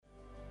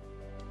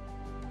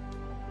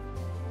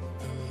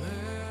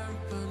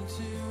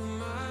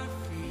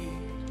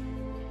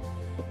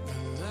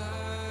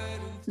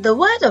The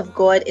Word of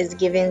God is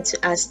given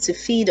to us to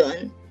feed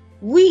on.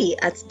 We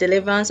at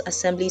Deliverance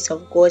Assemblies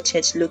of God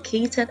Church,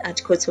 located at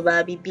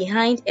Kotobabi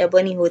behind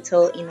Ebony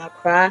Hotel in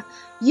Accra,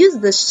 use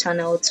this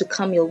channel to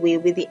come your way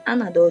with the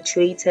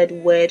unadulterated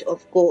Word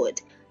of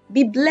God.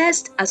 Be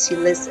blessed as you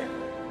listen.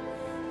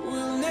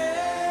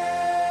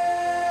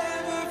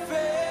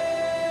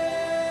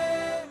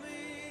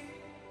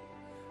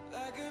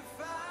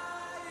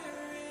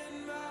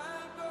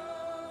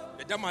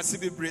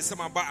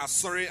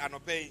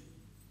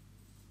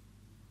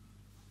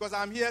 Because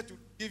I'm here to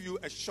give you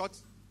a short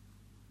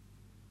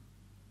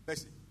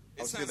message.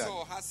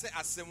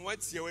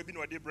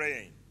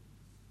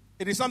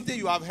 It is something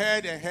you have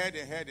heard and heard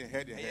and heard and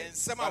heard and heard.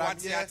 But I'm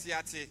here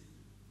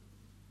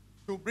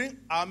to bring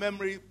our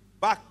memory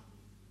back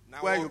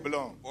where you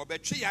belong.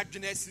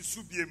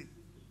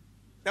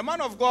 The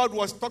man of God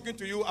was talking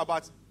to you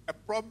about a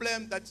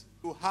problem that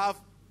you have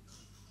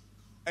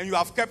and you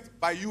have kept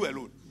by you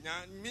alone.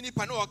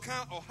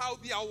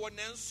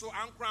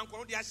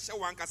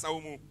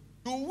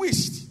 You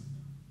wished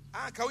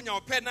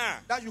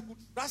that you could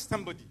trust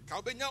somebody.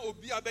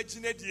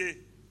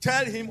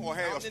 Tell him or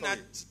her your story.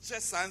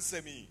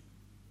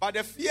 But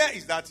the fear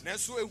is that,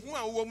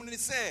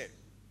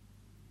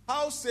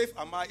 how safe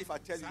am I if I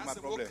tell you my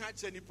problem?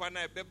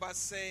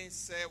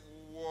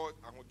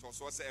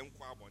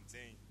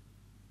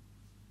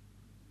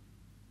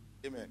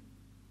 Amen.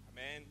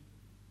 Amen.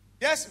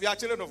 Yes, we are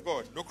children of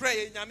God.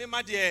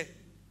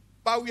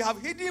 But we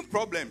have hidden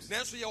problems.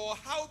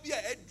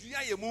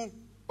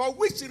 For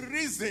which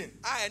reason?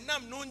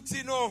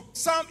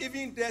 Some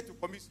even dare to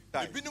commit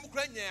suicide.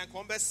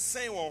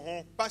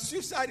 But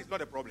suicide is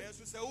not a problem.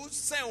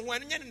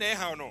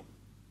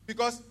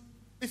 Because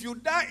if you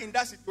die in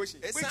that situation,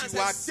 which you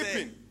are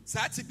keeping,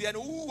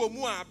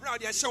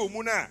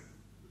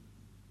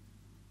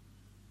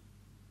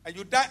 and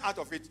you die out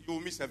of it, you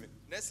will miss heaven.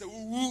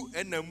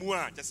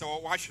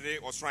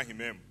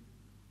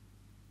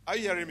 Are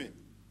you hearing me?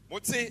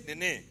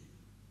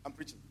 I'm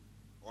preaching.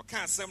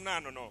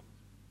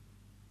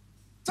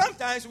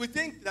 Sometimes we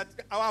think that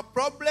our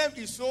problem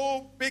is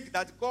so big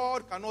that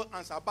God cannot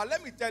answer. But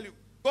let me tell you,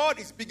 God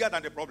is bigger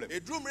than the problem.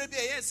 There's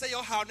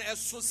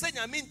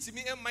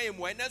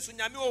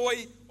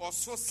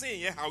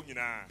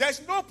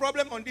no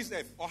problem on this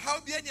earth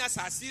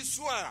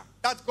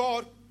that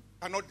God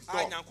cannot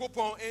destroy.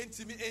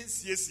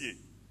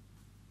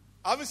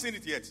 I haven't seen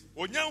it yet.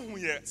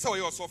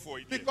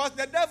 Because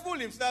the devil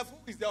himself,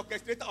 who is the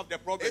orchestrator of the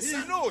problem, he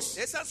knows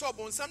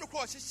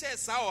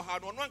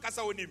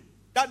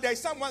that there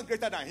is someone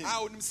greater than him.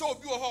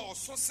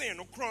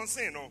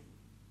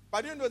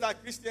 But you know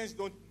that Christians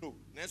don't know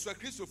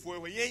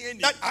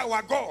that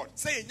our God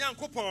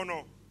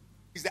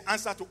is the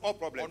answer to all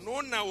problems.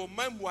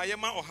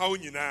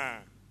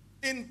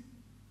 In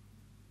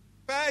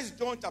 1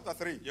 John chapter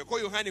 3,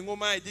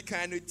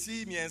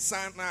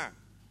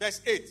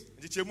 verse 8,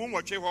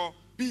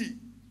 B,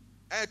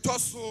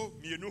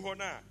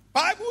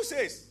 Bible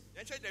says,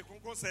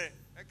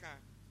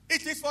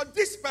 it is for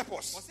this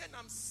purpose,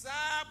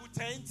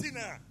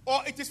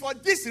 or it is for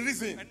this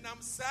reason,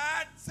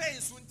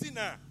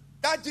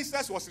 that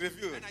Jesus was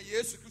revealed,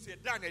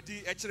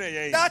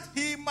 that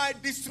he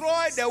might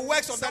destroy the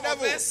works of the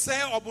devil.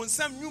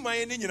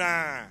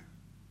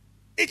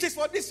 It is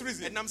for this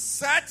reason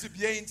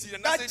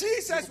that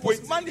Jesus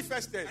was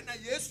manifested,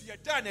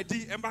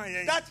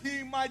 that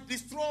he might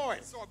destroy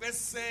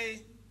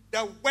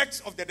the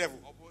works of the devil.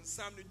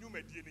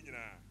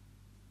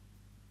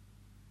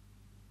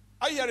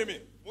 Are you hearing me?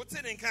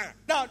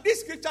 Now,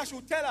 this scripture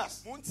should tell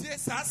us,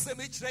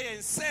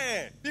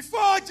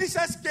 before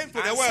Jesus came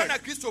to the world,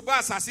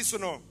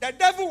 the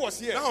devil was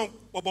here, and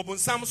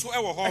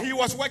he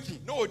was working.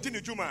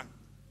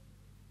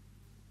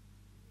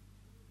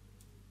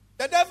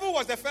 The devil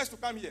was the first to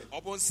come here.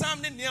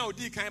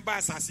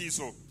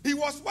 He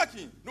was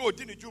working.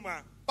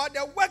 But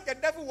the work the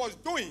devil was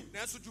doing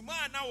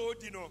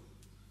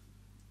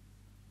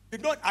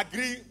did not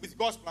agree with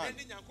God's plan.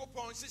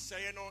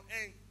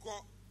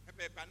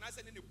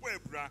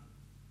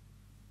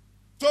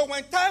 So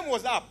when time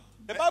was up,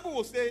 the Bible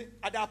will say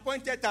at the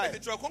appointed time,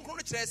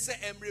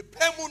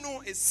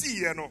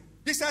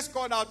 Jesus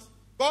called out,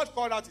 God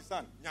called out his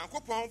son.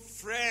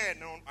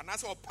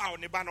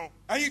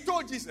 And he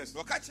told Jesus,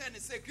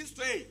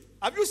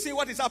 have you seen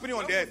what is happening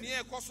on the earth?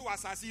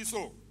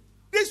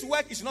 This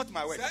work is not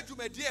my work.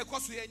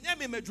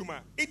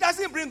 It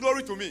doesn't bring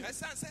glory to me.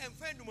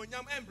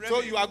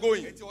 So you are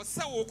going.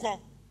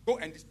 Go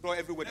and destroy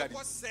every work that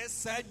is.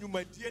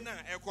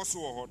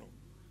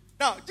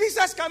 Now,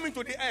 Jesus coming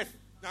to the earth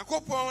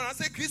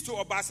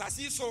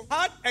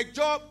had a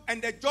job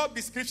and a job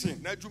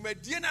description.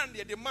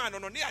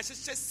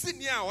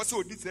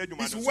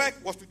 His work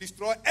was to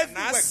destroy every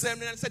work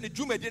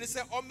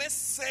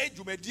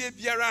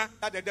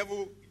that the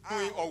devil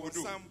doing or will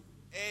do.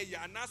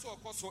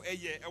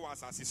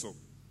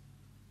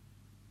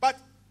 But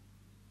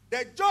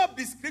the job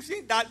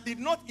description that did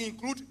not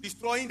include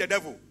destroying the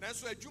devil.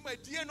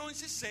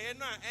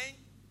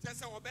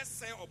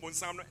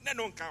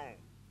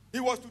 He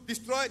was to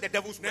destroy the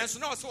devil's work.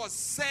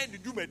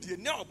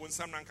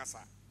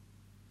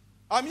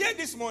 I'm here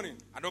this morning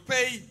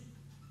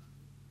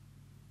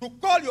to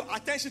call your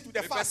attention to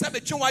the fact that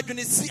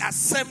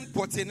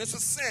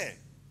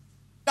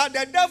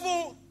the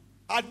devil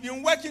had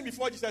been working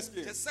before Jesus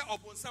came.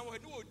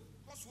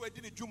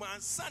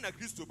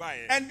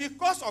 And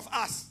because of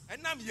us,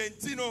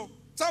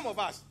 some of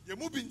us, the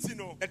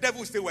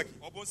devil is still working.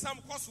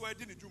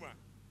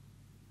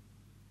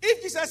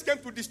 If Jesus came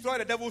to destroy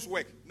the devil's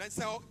work, and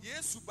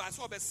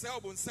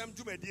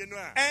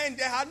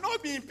there had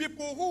not been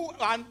people who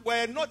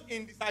were not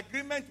in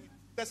disagreement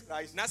with Jesus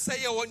Christ, the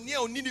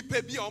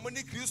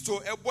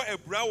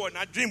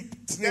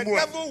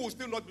devil will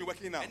still not be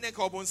working now.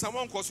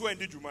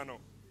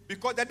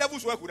 Because the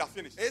devil's work would have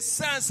finished. But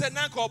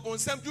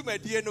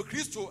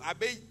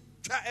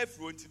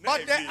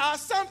there are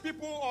some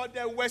people, or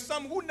there were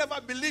some who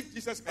never believed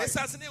Jesus Christ.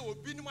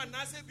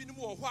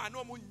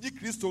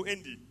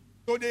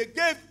 So they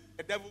gave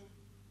the devil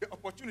the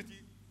opportunity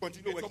to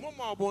continue working.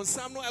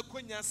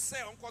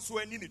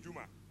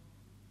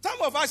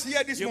 Some of us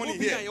here this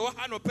morning here,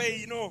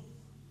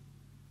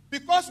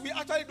 because we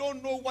actually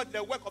don't know what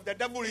the work of the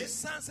devil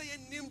is. A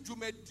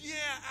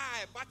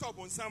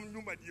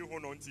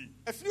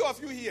few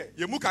of you here,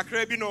 though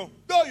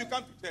you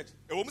come to church,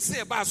 the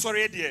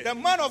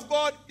man of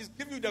God is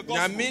giving you the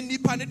gospel,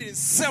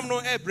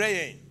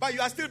 but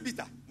you are still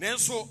bitter.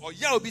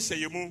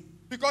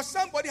 Because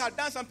somebody had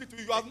done something to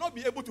you, you have not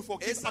been able to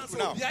forgive up to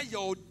now.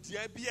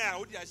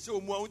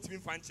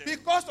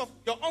 Because of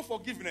your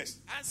unforgiveness,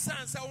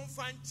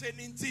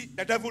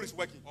 the devil is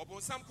working.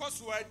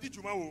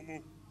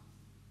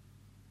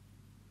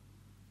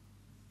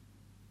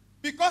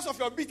 Because of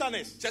your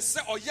bitterness, the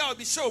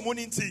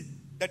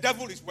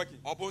devil is working.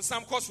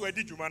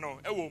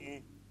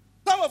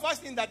 Some of us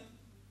think that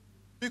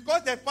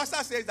because the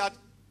pastor says that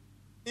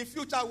in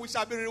future we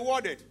shall be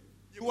rewarded.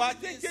 You are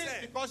thinking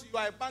because you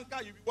are a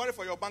banker, you'll be worried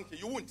for your banking.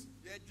 You won't.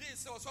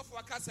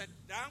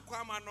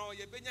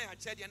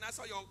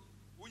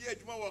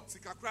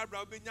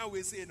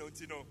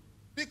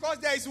 Because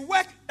there is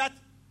work that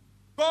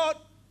God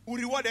will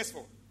reward us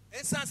for.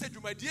 And the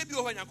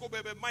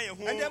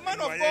man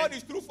of God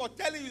is true for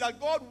telling you that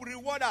God will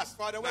reward us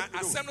for the work we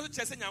do.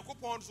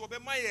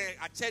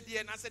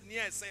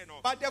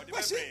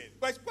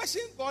 But the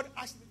question God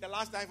asked me the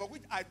last time, for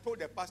which I told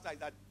the pastor, is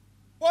that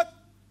what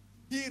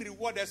He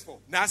reward us for.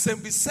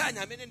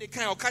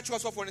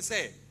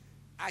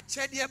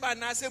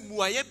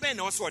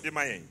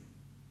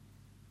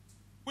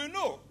 We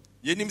know,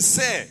 you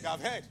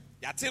have heard,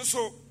 that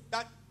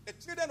the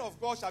children of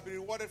God shall be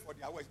rewarded for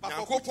their works. But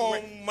for which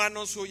work?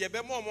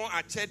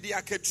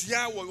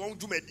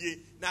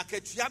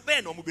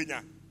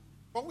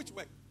 For which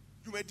work?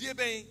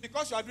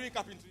 Because you are doing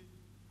carpentry.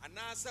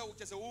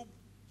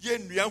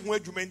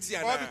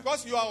 Or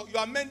because you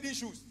are mending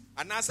shoes.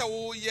 You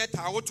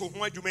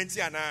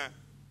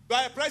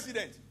are a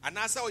president. You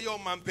are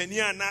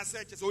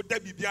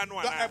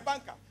a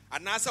banker. A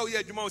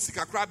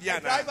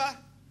driver.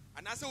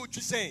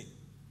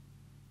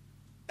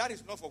 That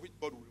is not for which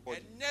God will reward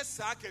you.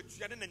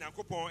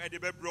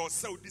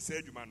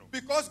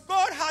 Because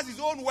God has His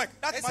own work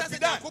that must be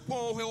done.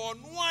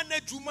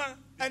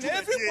 And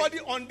everybody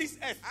on this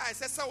earth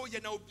is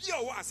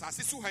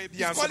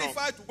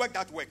qualified to work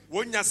that work.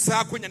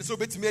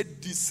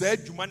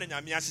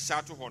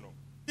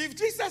 If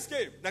Jesus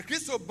came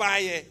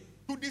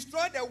to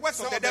destroy the works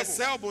of the devil,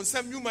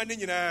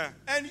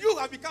 and you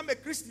have become a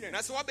Christian,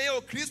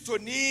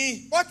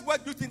 what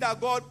work do you think that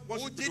God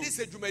wants you to do?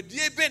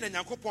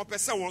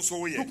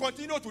 To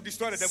continue to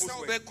destroy the devil's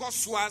work.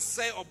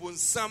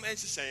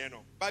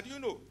 But you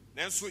know,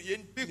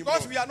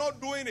 because we are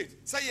not doing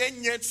it,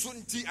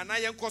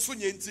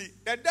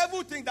 the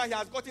devil thinks that he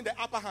has gotten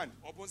the upper hand,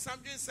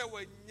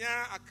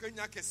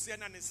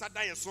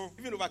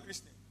 even over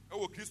Christians.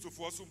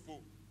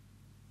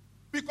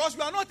 Because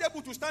we are not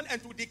able to stand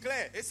and to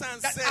declare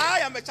that I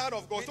am a child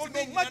of God. So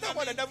no matter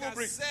what the devil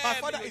brings, my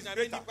Father is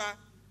greater.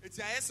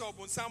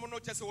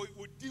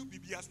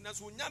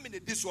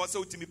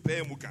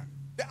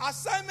 The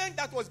assignment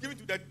that was given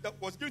to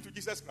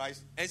Jesus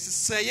Christ, 1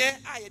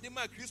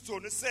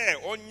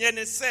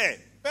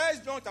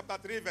 John chapter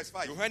 3 verse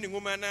 5.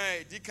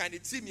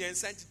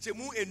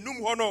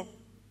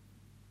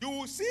 You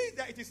will see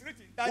that it is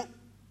written that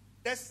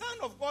the Son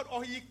of God,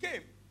 or He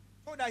came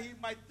so that He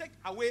might take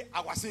away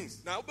our sins.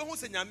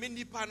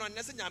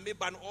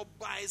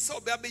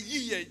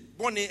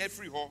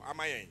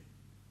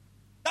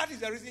 That is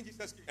the reason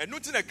Jesus came.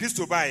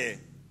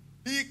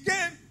 He came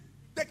to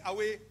take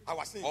away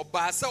our sins. Now,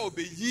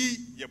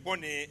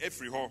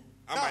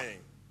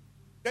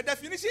 the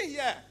definition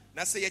here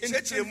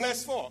in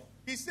verse 4,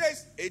 he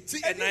says,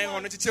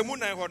 anyone, he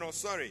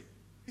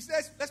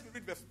says, let's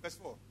read verse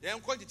 4.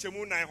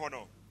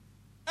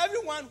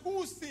 Everyone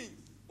who sins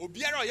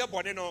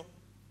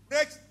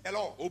breaks the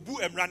law.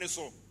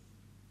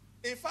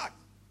 In fact,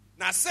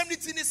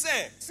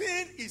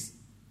 sin is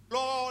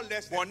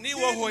lawlessness. Law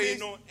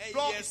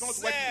is not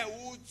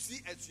working.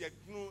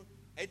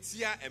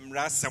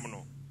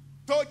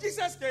 So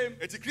Jesus came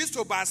to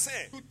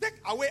take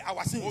away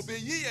our sins.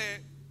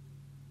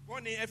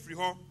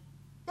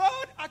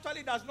 God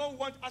actually does not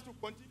want us to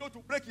continue to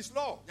break his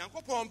law.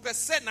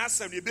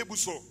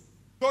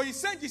 So he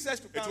sent Jesus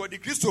to come to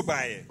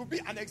be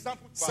an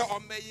example to us.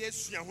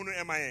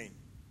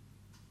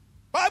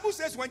 Bible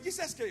says when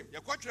Jesus came,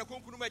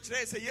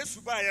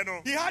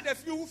 he had a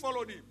few who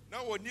followed him.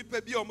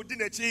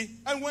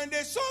 And when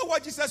they saw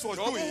what Jesus was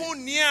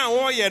doing,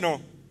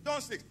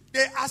 John 6,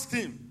 they asked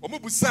him,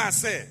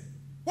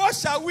 what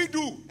shall we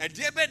do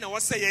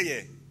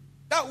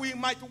that we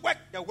might work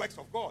the works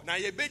of God?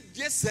 John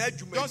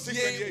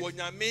 6:28.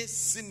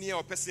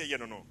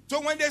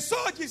 So when they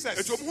saw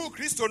Jesus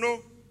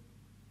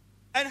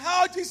and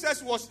how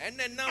Jesus was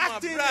acting in the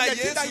thing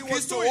that he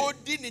was doing,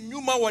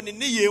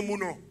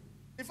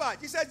 in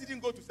fact, Jesus didn't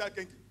go to sell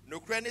kenki.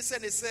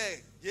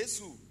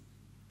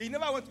 He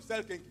never went to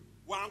sell kenki.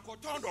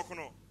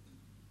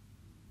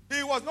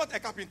 He was not a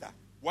carpenter.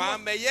 He was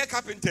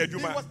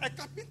a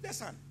carpenter's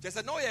son.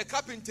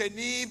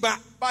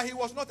 But he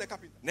was not a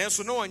carpenter.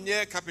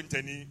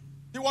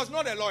 He was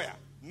not a lawyer.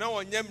 He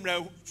was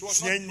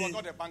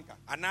not a banker.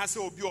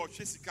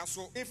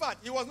 In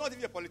fact, he was not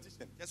even a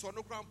politician.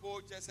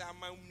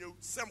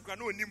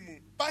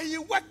 But he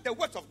worked the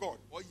works of God.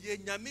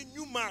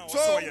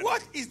 So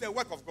what is the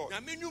work of God?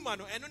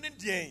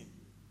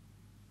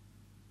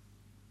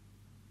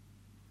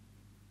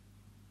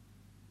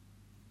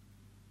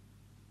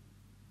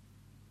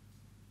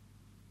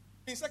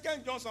 In 2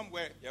 John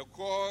somewhere, he said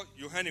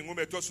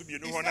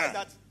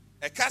that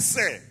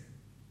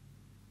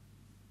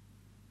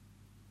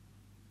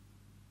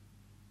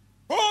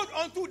hold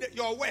on to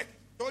your work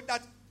so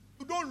that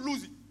you don't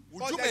lose it.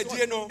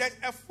 There's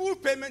a full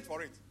payment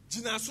for it.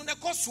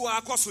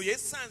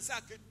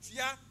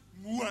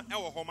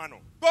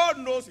 God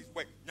knows his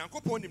work.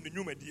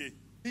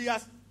 He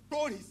has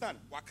told his son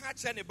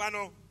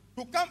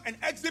to come and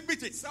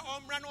exhibit it. So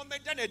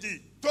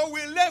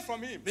we learn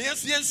from him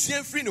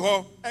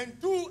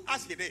and do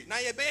as he did.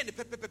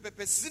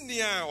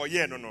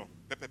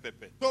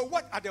 So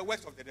what are the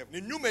works of the devil?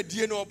 That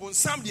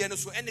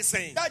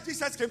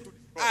Jesus came to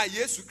destroy.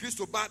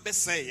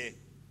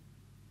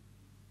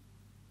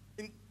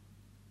 In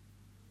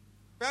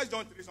 1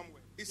 John 3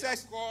 somewhere, he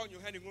says,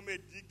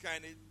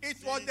 it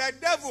was the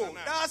devil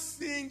that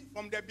sinned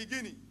from the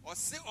beginning.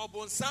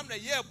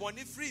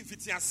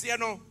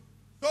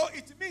 So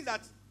it means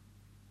that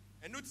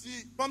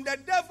from the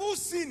devil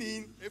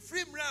sinning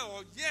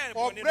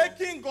or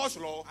breaking God's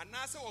law,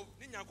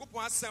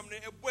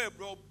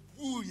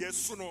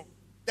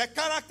 the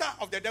character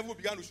of the devil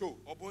began to show.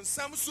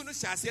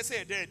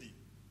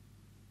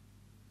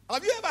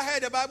 Have you ever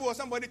heard the Bible or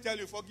somebody tell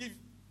you, forgive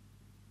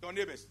your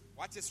neighbors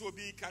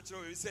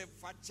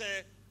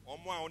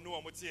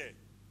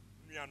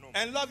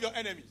and love your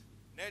enemies?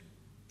 And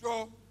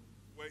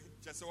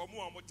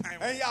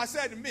he has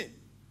said, me.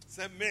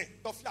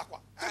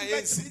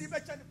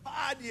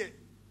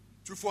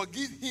 To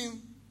forgive him,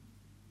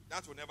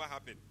 that will never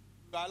happen.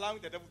 You are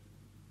allowing the devil.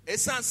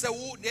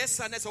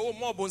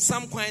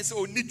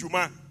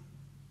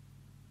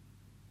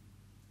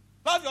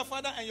 Love your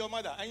father and your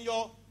mother and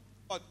your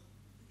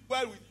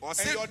well with you,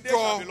 and your days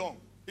shall be long.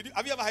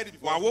 Have you ever heard it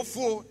before?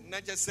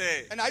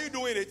 And are you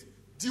doing it?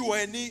 Some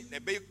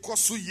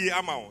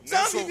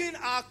even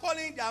are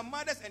calling their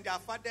mothers and their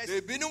fathers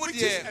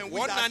witches and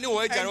wizards, and they are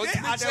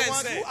the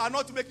ones who are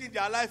not making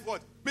their life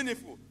what?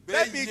 Meaningful.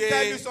 Let me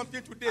tell you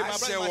something today, my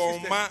brother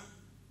and my sister.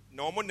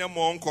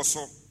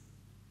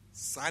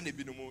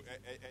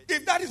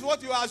 If that is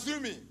what you are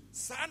assuming,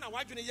 so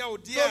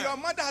your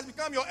mother has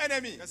become your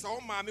enemy. Your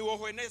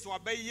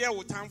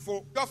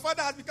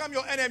father has become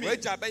your enemy.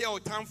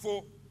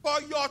 For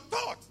your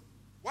thought,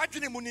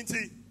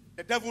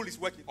 the devil is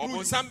working.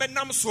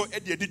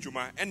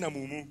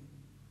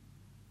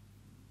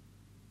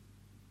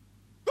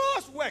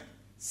 God's work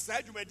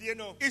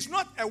is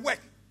not a work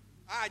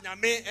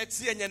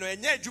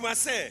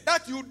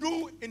that you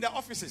do in the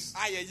offices.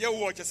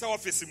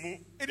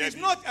 It is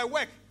not a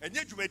work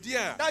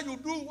that you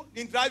do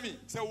in driving.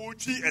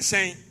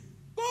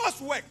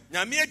 God's work,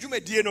 the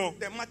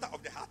matter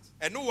of the heart.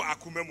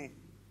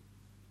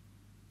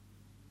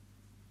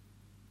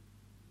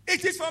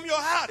 It is from your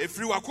heart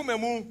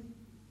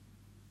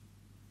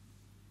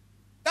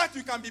that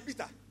you can be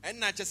bitter.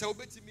 It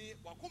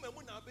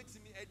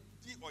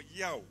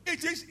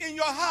is in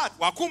your heart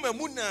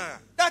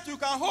that you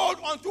can hold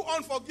on to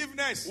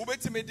unforgiveness.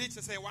 It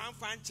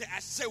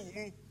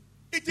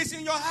is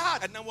in your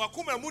heart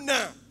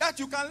that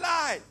you can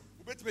lie.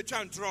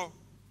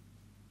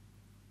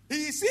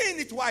 He is seeing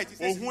it white. He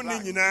says when you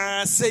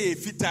ask him,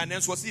 he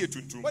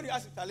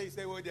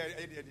say,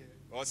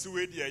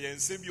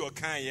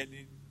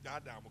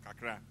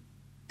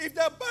 if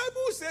the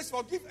Bible says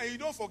forgive and you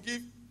don't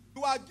forgive,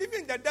 you are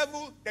giving the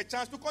devil the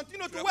chance to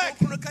continue to work.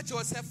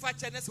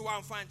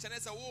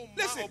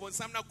 Listen,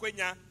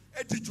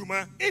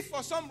 if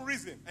for some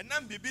reason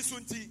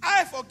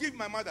I forgive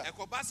my mother,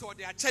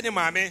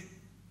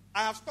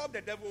 I have stopped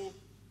the devil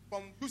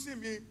from using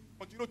me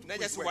continue to Na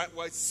do his just work.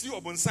 what see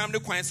obonsam ne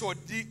kwan so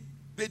odi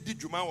bedi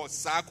dwuma wo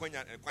saa kwan The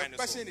ne so.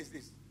 question is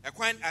this. E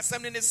kwan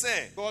asem ne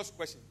say God's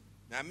question.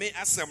 na me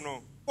asem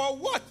no. For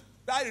what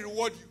did I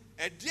reward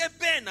you? E die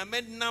ben na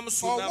menam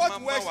so For na what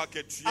mama works wa are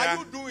ketua.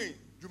 you doing?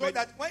 So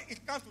that when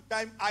it comes to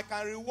time, I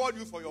can reward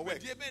you for your work.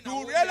 na You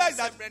wo realize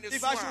ya that asem ne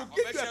if so I a, should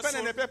give you a obehye pen so.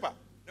 and a paper,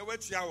 Na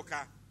watua wo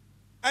ka.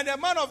 and the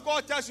man of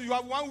God tells you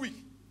have 1 week,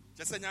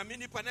 Just say nyame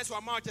nipa na so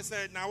ama just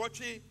say na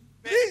wotwe.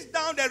 list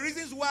down the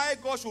reasons why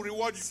God should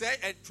reward you. Say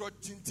e tro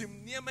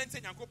tintim niema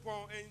nte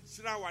Nyankopon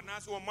enhyira wa na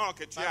so ma My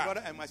ketua.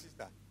 brother and my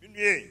sister,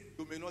 Nwie.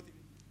 you may not,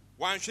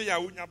 Wan hwe ya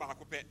wonya ba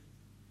ko pe.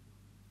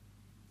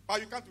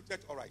 but you come to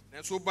church, all right.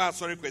 Na so ba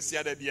sorry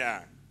kwasia da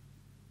bia.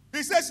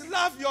 He says,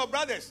 love your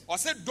brothers. O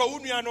se do wo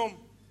nuanom.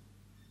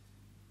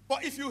 For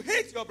if you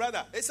hate your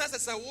brother, Esa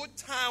se wo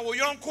tan wo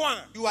yonko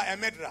a. you are a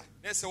murderer.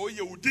 Na se wo ye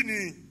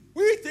wudini.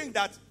 We think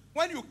that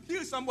when you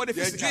kill somebody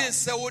Ye physically, dwen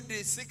se wo de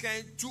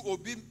sikan tu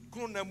obi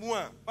kunu na mu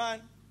a.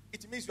 man,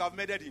 it means you have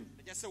murdered him.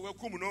 Na se wo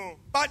kum no.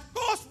 But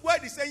God's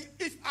word is saying,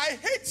 if I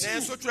hate Na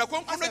you, so tura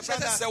konkon no as a kyerɛ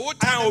brother, se wo I am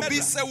tan a obi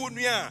murderer, se wo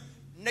nua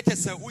na kyerɛ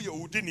se wo ye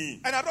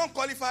wudini. and I don't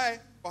qualify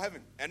for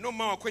heaven. Ɛno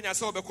ma wakonya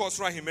se wo be kɔ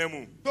soro ahema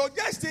mu. So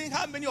just think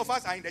how many of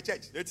us are in the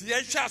church. Eti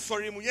yɛn hwɛ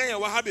asɔre mu yɛn yɛ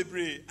wɔ ha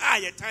bebree a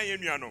yɛ tan yɛn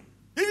nuanom.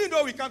 Even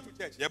though we come to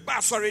church, Yɛ ba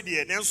asɔre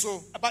deɛ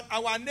nanso but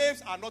our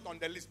names are not on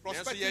the list.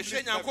 nanso Prospective yɛhwɛ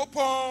list.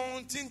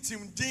 Nyankopɔn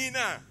tintim din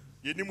na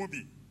yɛni mu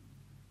bi.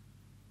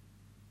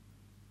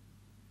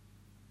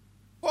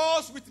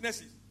 False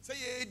witnesses. Sɛ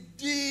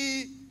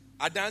yɛdi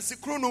adanse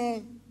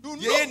krono You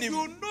know, yɛnim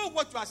you know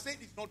what you are saying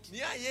is not true.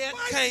 nea Why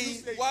do you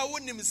say yɛkan it? wa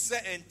wonim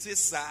sɛ ɛnte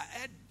saa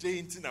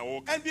ɛdɛn nti na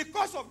wɔka. And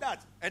because of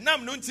that,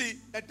 Ɛnam no nti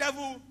the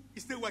devil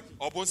is still working.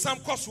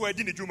 ɔbonsam kɔ so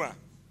adi ne dwuma.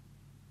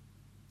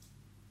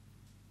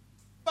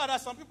 But there are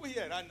some people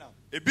here right now.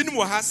 Ebinom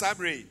wɔ ha saa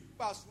bere yi.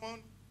 People are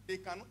sworn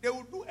they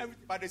will do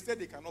everything, but they say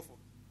they cannot forgive.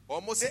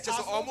 Ɔmo They se kyɛ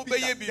are sɛ so ɔmo bitter.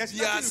 bɛyɛ There's biribiara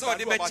nothing you sɛ can ɔde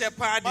do about bɛkyɛ it.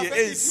 paa But deɛ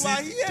if you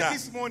are here ɛnsi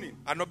this morning,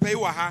 da. Anɔpa yi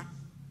wɔ ha.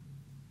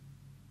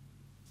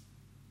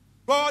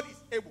 God is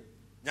able,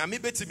 Nyame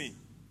bɛtumi.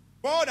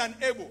 more than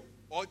able,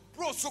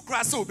 Ɔpro so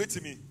koraa sɛ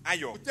obɛtumi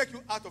ayɔ. to take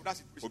you out of that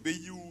situation.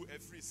 Obɛyi wo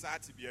afiri saa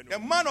tebea The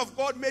no. man of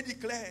God made it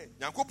clear.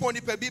 Nyankopɔn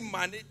nipa bi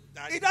ma ne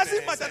It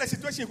doesn't matter the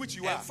situation in which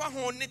you are. ɛmfa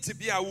ho ne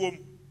tebea a wɔ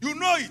mu. You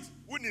know it.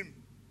 Wonim.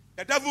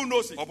 The devil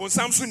knows it.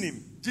 Ɔbonsam so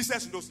nim.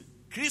 Jesus knows it.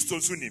 Kristo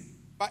nso nim.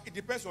 But it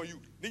depends on you.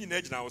 Ne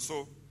nyinaa gyina wo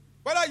so.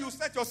 Whether you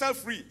set yourself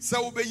free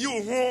Sɛ wobɛyi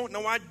wo ho na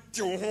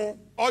woagye wo ho.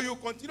 or you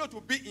continue to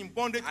be in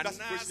bondage to that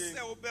Anaasɛ situation.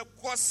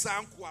 wobɛkɔ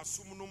saa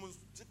nkoasom no mu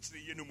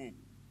kyekyereyɛ no mu.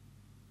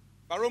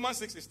 But Romans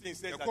 6:16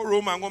 says that Ɛkɔ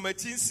Roma nwoma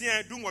ti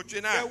nsia du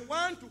nwɔtwe no the a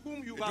one to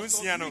whom you have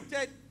Edunsia no.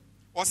 submitted,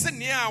 ɔse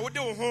nea a wode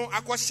wo ho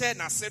akɔhyɛ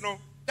n'ase no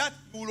that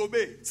you will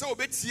obey. sɛ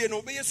wobɛtie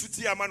no wobɛyɛ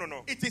sutie ama no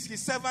no. It is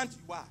his servant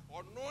you are.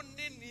 Ɔno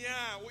ne nea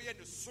a woyɛ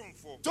ne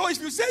somfo. So if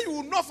you say you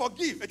will not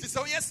forgive, Enti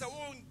sɛ woyɛ sɛ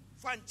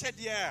womfa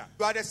nkyɛdeɛ a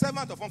you are the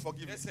servant of ɛyɛ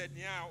unforgiveness. sɛ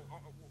nea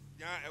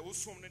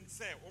wosom no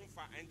sɛ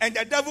womfa And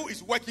the devil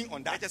is working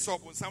on that. ɛkyɛ sɛ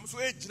ɔbonsam so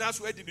ɛgyina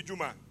so adi ne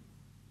dwuma.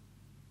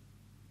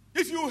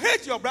 If you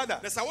hate your brother,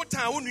 Na sɛ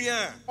wotaa wo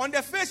nua on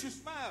the face you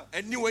smile,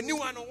 a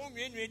aniwaniwa no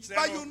wonwiinwii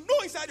but kyerɛ you no. know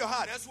inside your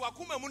heart, Nanso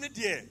wakoma mu no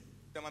deɛ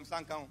that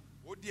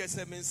wodeɛ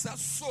sɛ me nsa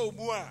sɔɔ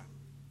mu a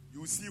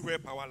you see where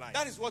power lies.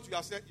 is what you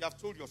have said, you have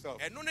told yourself.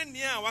 Ɛno ne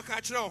nea a waka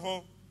akyerɛ wo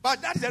ho. But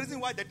that is the reason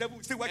why the devil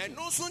is still working.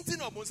 Ɛno nso nti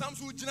na ɔbonsam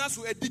so gyina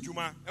so adi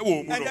dwuma ɛwɔ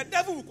wo mu And the no.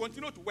 devil will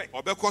continue to work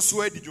Ɔbɛkɔ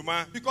so adi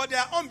dwuma. because there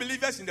are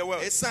unbelievers in the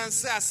world. Ɛsiane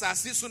sɛ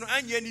asase so no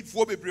anyɛ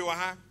nifoɔ bebree wɔ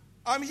ha.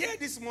 I'm here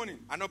this morning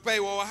Anɔpa yi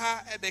wɔwɔ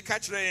ha ɛbɛka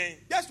kyerɛ yɛn.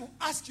 just to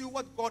ask you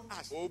what God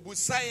asked,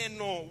 Obusa yɛn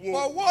no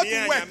For wɔ what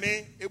nea work?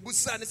 Nyame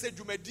ebusa ne sɛ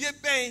dwumadie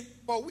bɛn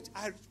for which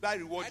I should I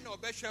reward you. ɛna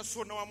ɔbɛhwɛ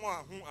so na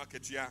wama ho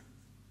akatua.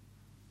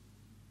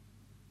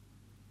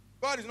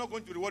 God is not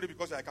going to reward you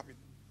because you are a carpenter.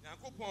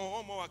 Nyankopɔn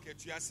ɔmmɔ wo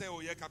akatua sɛ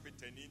woyɛ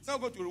kapitani He's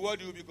not going to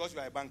reward you because you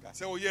are a banker.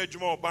 sɛ woyɛ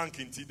adwuma wɔ bank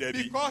nti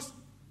dabi. Because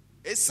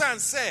Ɛsiane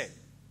sɛ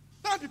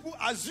some people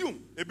assume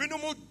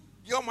ebinom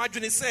yɛ ɔmo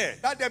adwene sɛ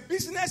that the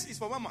business is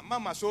for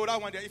mama. So that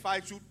one day, if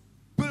I should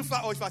bill for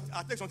or if I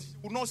take something, she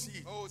will not see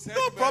it.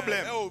 No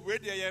problem. wei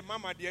deɛ yɛ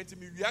mama deɛ nti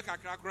mewia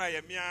kakra koraa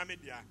yɛ mmea me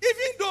dea.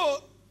 Even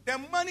though the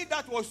money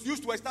that was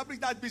used to establish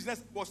that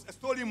business was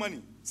stolen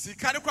money,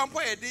 Sika no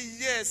krampo yɛde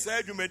yɛɛ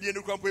saa adwumadie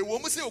no krampo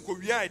ɛwɔ mu sɛ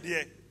wokɔwia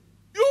deɛ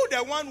you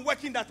the one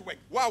working that work,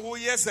 wo a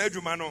woyɛ saa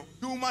adwuma no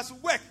you must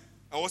work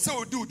ɛwɔ sɛ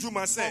wodi wo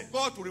dwuma for sɛ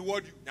God to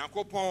reward you,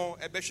 Nyankopɔn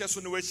ɛbɛhwɛ so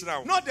na wahyira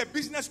wo. not the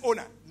business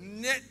owner.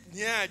 Ne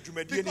nea dwumadie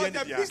no Because yɛ the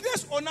ne dea.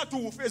 business owner too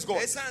will face God.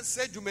 Ɛsiane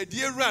sɛ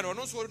dwumadie wura no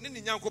ɔno nso ne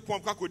ne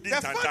Nyankopɔn kɔ akɔdi The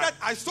fact that ntanta.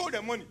 I stole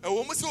the money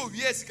Ɛwɔ mu sɛ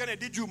owie sika na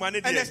ɛde dwuma no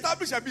and deɛ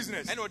establish a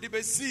business, ɛna ɔde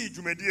bɛsii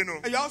dwumadie no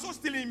and you're also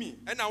stealing me,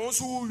 ɛna wo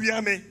nso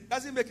wowia me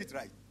doesn't make it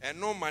right.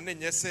 ɛno ma ne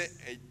nyɛ sɛ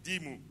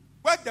ɛdi mu.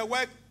 Work the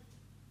work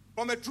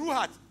from a true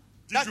heart.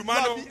 That you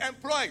Jumano. will be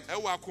employed.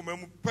 Ɛwɔ akoma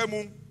mu pɛ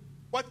mu.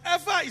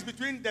 Whatever is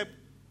between the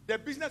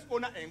business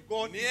owner and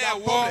God is Nea their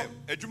ɛwɔ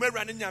problem. adwuma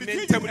wura ne nyame Between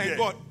you ntam and deɛ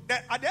God.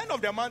 At the end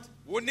of the month,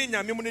 wo ne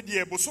nyame mu no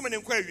deɛ bosom ne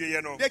nkɔ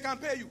awieɛ no they can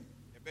pay you.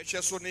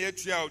 ɛbɛhwɛ so na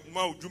yɛatua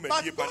ma wo But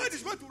dwumadie ba no God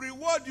is going to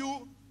reward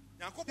you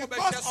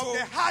because of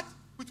the heart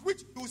with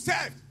which you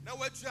served.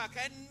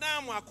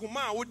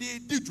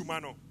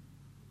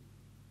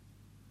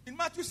 In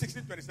Matthew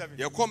 16:27,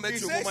 he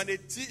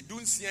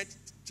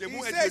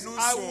says,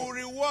 I will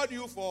reward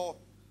you for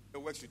the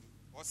works you do.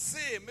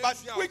 But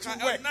which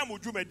work?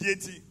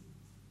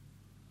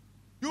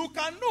 You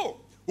can know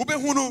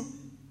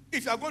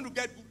if you are going to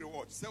get good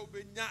rewards.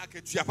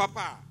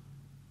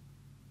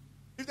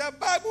 If the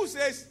Bible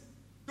says,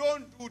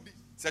 don't do this,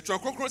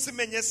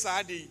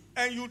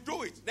 and you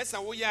do it,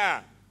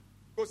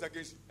 goes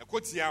against you. You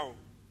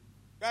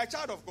are a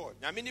child of God.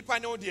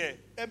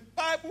 The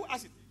Bible,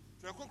 as it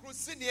is,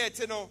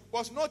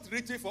 was not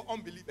written for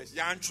unbelievers. It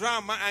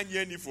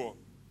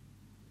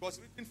was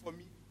written for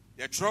me.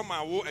 So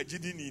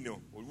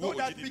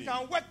that we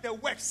can work the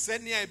works.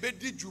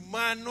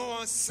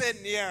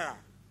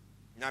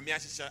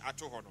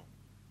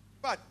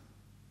 But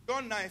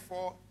John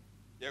 9:4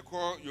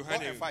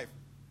 and 5.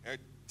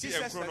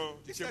 Jesus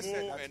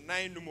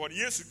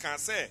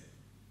said,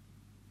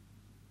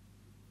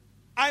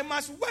 I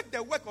must work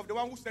the work of the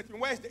one who sent me.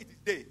 Where is it is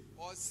day?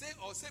 Because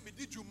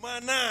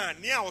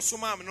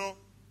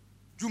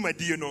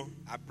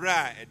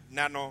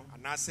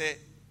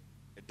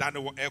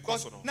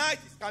night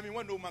is coming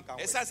when no man can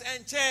work.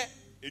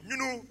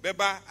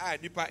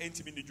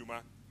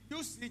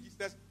 You see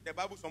Jesus in the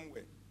Bible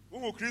somewhere.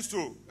 Though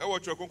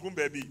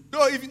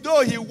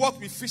he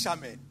walked with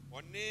fishermen,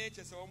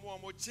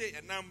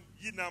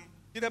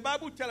 did the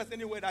Bible tell us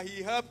anywhere that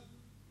he helped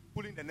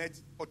pulling the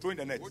net or throwing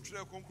the net?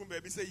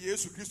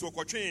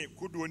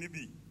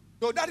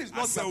 So that is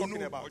not what we are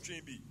talking about.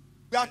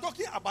 We are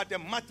talking about the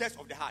matters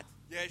of the heart,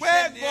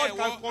 where God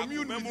can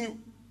commune with you,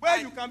 where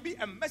you can be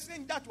a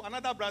messenger to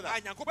another brother,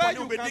 where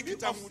you can be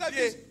of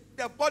service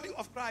the body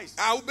of Christ.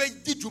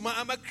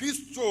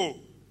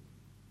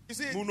 You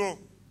see,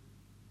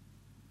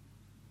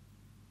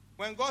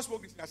 when God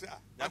spoke this, I said,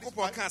 I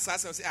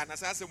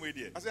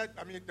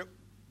mean, the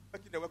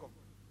work of God.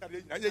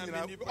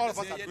 All of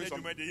us are doing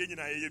something.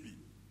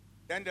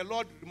 Then the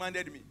Lord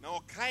reminded me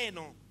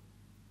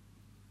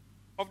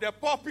of the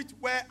pulpit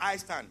where I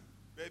stand.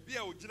 The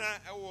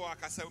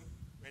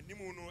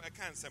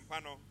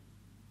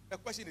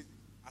question is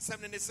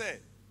this: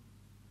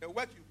 the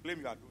work you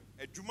claim you are doing,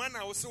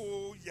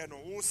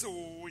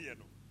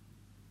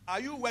 are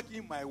you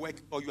working my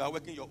work or you are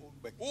working your own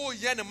work?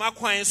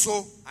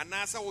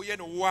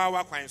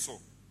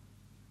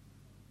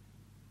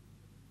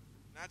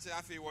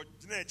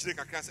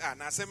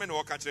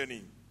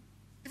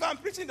 If I'm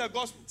preaching the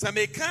gospel,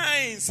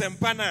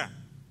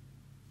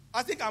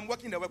 I think I'm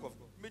working the work of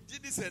God.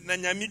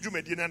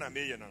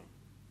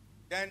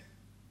 Then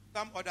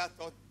some other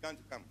thoughts began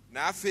to come.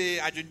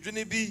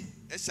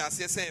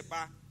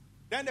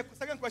 Then the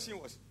second question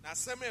was,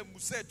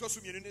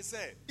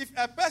 if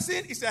a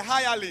person is a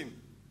hireling,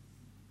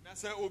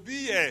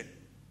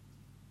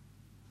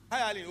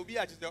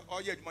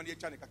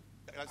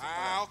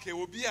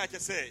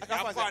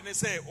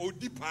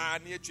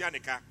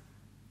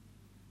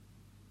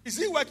 is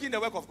he working the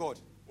work of God?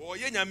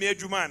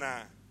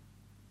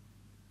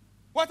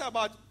 What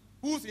about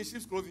who's in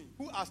sheep's clothing?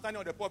 Who are standing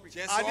on the pulpit?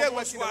 Are they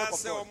working the work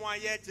of God?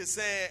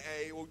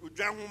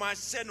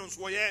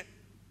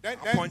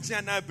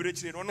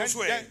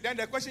 Then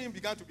the question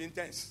began to be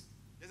intense.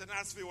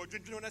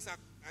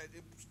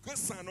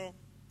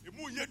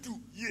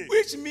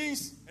 Which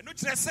means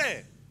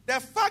the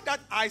fact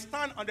that I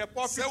stand on the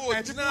pulpit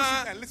and people sit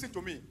and listen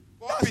to me,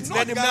 that's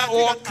not guarantee that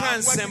I'm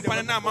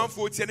working the work of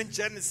God.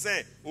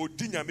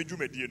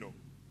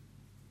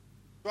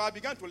 So I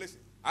began to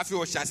listen.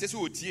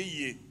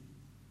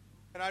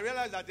 And I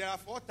realized that there are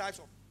 4 types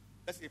of,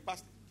 let's say,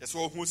 pastors.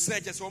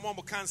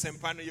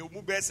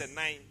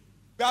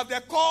 We have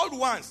the called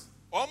ones.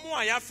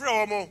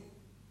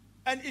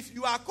 And if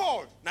you are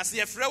called, and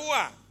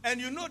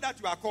you know that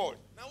you are called,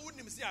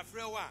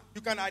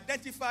 you can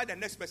identify the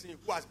next person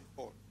who has been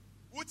called.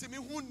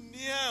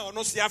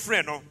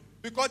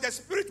 Because the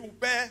Spirit will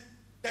bear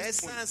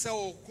testimony.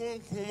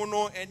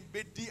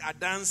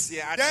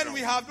 Then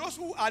we have those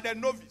who are the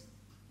novice.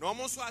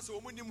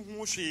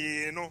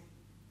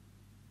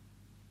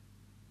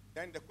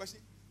 Then the question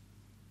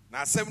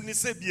is,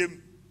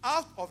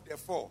 out of the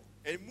 4,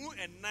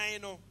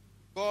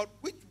 God,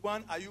 which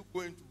one are you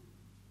going to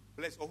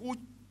bless, or which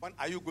one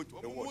are you going to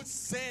reward?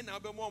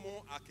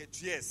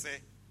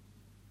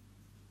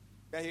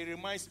 Then he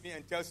reminds me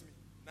and tells me,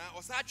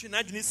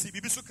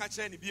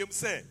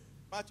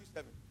 Matthew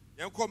 7.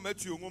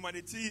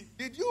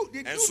 Did you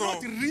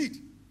not read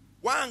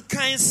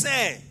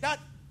that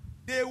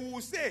they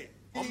will say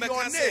in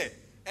your name,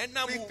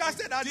 we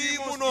casted out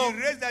demons, we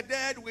raised the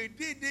dead, we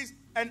did this,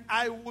 and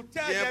I will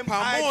tell them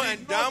I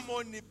did not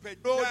know them.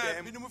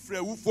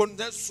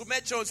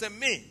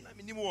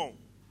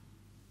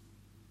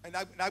 And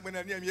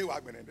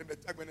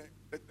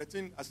the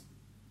thing as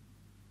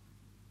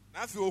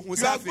you are going to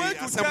tell them,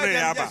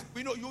 yes,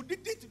 we know you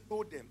didn't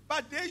know them,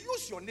 but they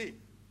use your name.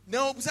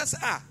 And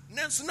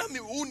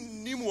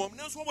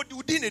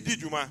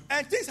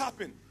things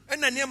happen.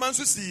 And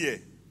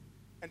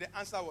the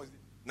answer was this.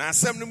 Na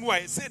asɛm no mu a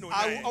ɛsɛ no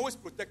I will always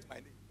protect my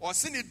name.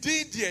 ɔse ne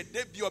din deɛ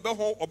da bi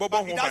ɔbɛbɔ But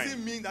ho it ban.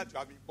 doesn't mean that you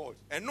have been called.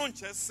 Ɛno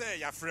nkyerɛ sɛ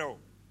yɛafrɛ wo.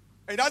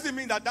 It doesn't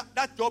mean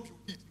that job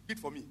you did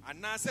for me.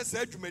 Anaasɛ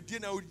saa dwumadie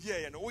na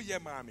woyɛɛ no woyɛ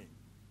maa me.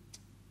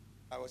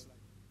 I was like,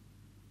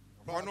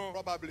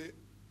 probably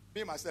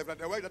me myself and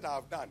the work that I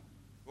have done.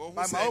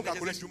 By my own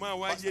calculation,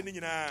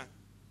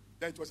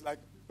 then it was like,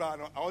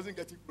 I wasn't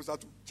getting closer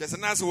to. Because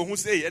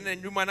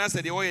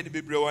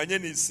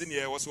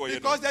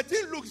the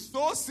thing looks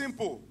so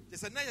simple,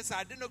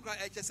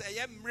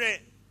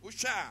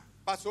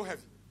 but so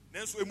heavy.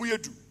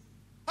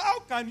 How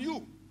can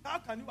you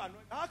annoy?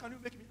 How can you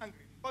make me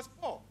angry? Because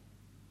Paul,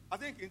 I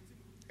think in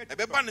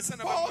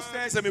Paul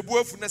said,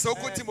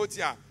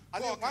 I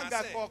think one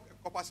guy called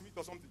Copper Smith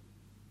or something.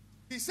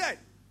 He said,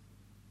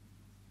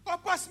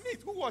 Copper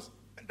Smith, who was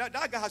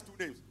that guy has two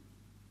names.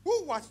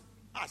 Who was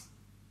us?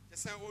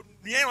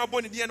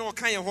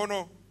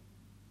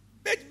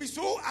 Made me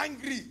so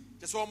angry.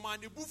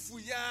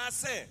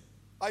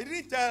 I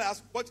didn't tell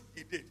us what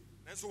he did.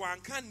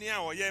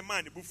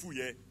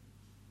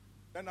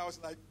 Then I was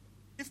like,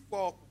 if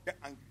Paul could get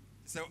angry.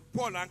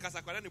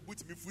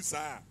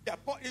 Yeah,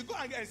 Paul, he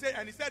got angry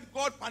and he said,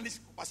 God punished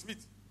Copper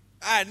Smith.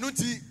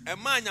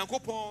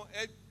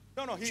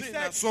 No, he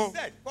said,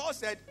 Paul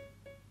said,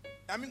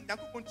 I mean,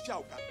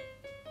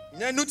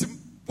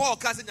 Paul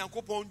kasi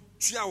nyankopon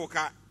tua wo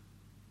ka.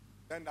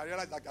 Then I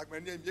realized that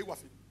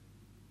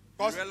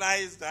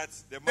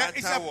the there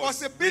is a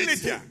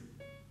possibility.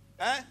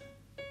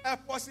 A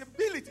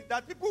possibility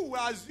that people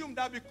will assume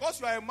that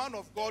because you are a man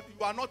of God, you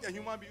are not a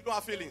human being, you don't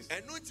have feelings.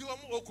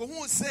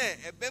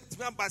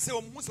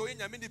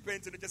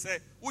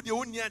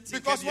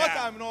 Because what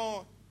I'm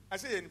not, I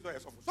say, it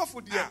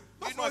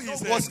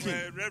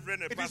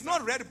is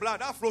not red blood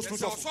that flows through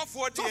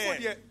Sopho.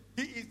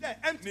 He is there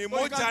empty. So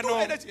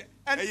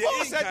and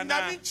Paul said,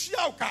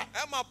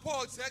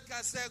 Paul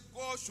said,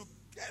 God should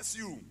bless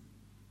you.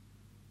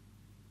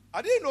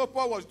 I didn't know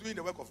Paul was doing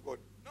the work of God.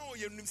 No,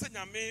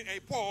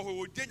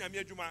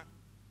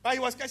 but he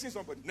was catching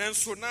somebody. My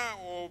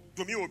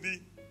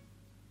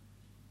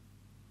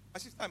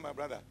sister and my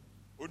brother.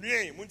 When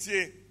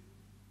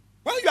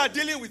you are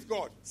dealing with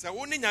God,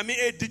 don't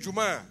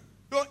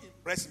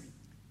impress me.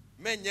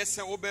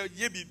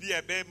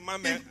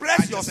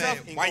 Impress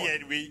yourself in God.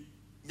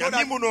 So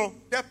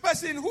the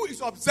person who is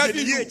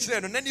observing you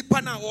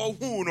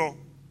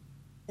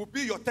will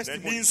be your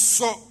testimony.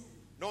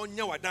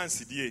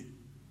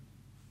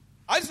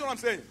 I just know what I'm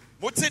saying.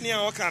 We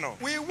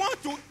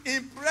want to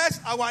impress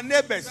our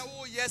neighbors.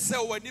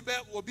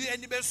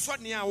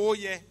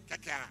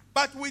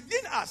 But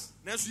within us,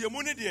 we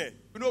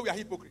know we are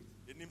hypocrites.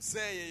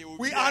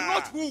 We are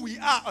not who we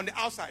are on the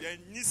outside.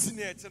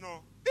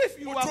 If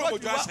you are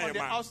what you are on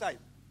the outside,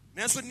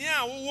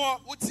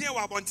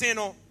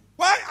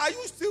 why are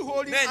you still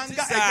holding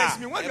anger against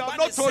me when you have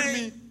not told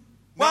me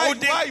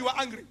why you are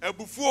angry?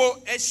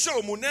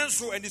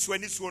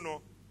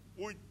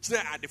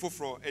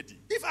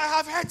 If I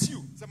have hurt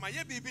you,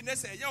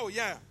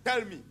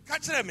 tell me.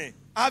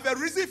 I have a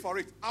reason for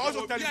it. I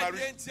also tell you my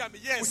reason. We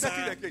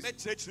settle the case.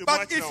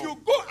 But if you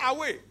go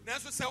away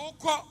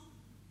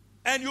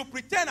and you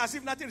pretend as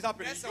if nothing is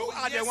happening, you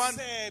are the one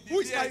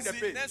who is carrying the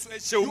pain.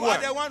 You are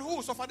the one who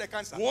will suffer the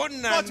cancer.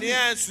 Not me.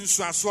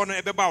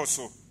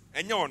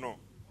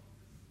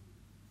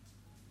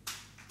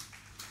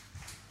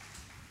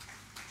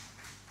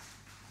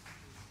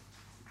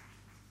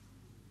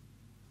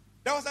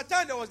 There was a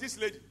time there was this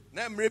lady.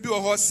 In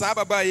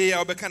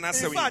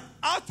fact,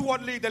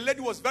 outwardly the lady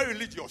was very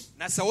religious.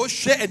 That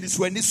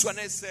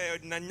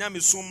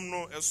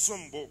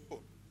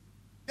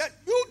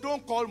you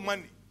don't call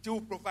money, she will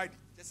provide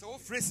it.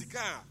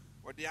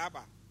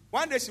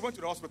 One day she went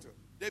to the hospital.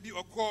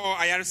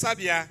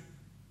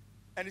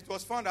 And it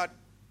was found that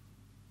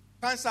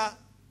cancer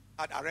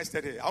had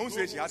arrested her. I won't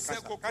say she had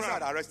cancer. Cancer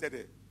had arrested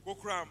her.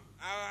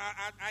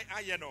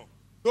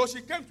 So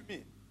she came to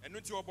me.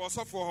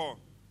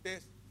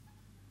 Yes.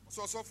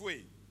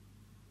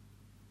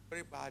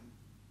 Very bad.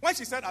 When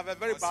she said I have a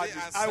very bad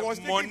news, I was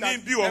thinking that a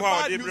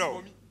bad news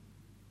for me.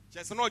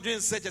 Because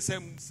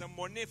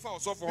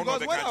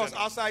when I was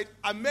outside,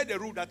 I made a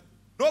rule that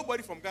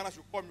nobody from Ghana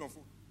should call me on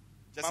phone.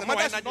 My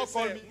mother should not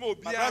call me.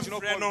 My brother should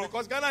not call me.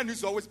 Because Ghana news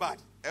is always bad.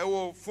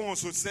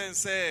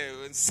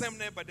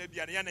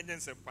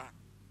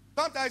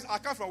 Sometimes I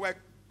come from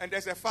work and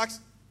there's a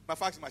fax, my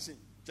fax machine.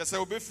 My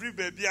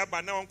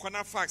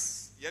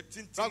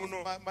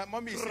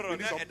mommy is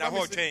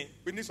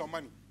we need some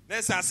money.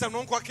 I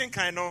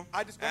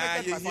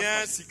disconnected my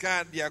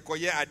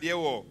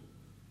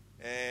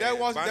there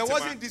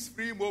wasn't this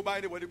free mobile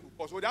anybody could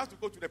call. So they have to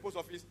go to the post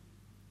office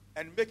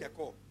and make a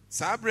call.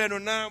 And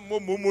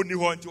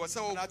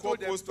I told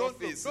them,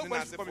 nobody should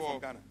call me from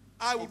Ghana.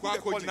 I will do the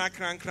calling.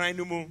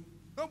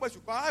 Nobody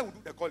should call. I will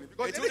do the calling.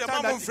 Because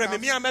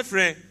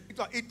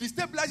it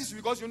destabilizes you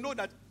because you know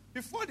that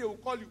before they will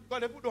call you,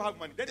 because people don't have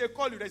money, then they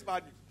call you, there's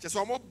bad news.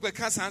 So when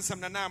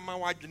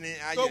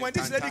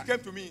this lady came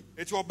to me,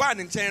 and she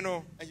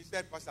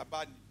said, Pastor,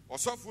 bad news.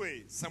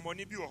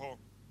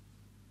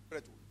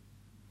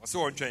 Ɔsɛ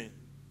wɔn twɛn.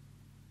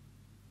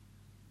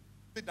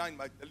 Sit down in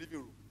the living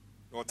room.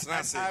 Ɔtena And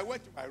ase. I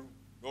went to my room.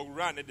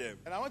 Ɔwura ne dɛm.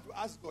 And I want to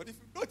ask God, if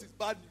you notice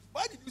bad news,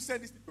 why did you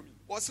send this thing to me?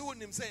 Ɔsɛ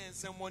wɔnim sɛ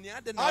nsɛmmɔni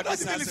adi I na don't ɔde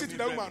even saa listen asɛm to yi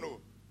the brɛ woman. me.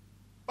 No.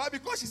 But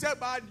because she said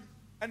bad news,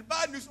 and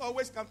bad news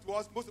always come to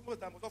us most of the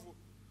time.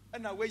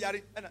 And now we're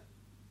yari. Na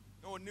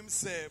ɔnim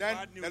sɛ Then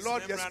bad the news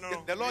Lord ne just, mmra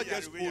no, the Lord weyare,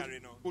 just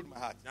weyare no. pulled my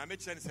heart. Nyame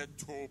kyerɛ ne sɛ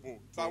toobo.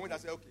 So I went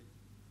and said, okay,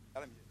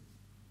 tell me.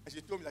 And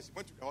she told me that she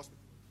went to the hospital.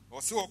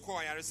 Ɔsɛ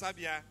ɔkɔɔ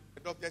ayaresabea.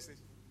 The doctor said,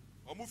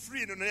 Ɔmo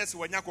firi no na yɛ sɛ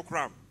wɔnya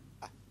kokoram.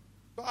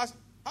 so I asked,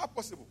 how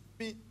possible?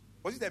 Me,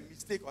 was it a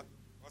mistake? Or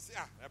Ɔsɛ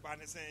ɛba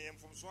ne sɛ ɛyɛ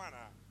mfomso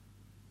anaa.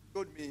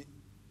 told me,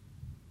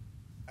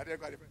 I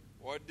didn't go different.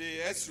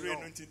 Ɔde X-ray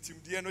no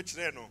ntintimdeɛ no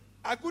kyerɛ no.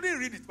 I couldn't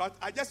read it, but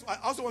I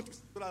also want to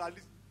so that at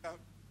least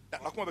I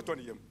come over to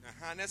him.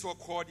 Na sɛ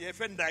ɔkɔɔ deɛ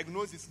ɛfɛ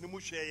diagnosis no mu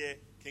hwɛeɛ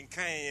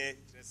kenkaneɛ.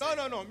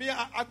 No. Me,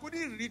 I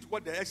couldn't read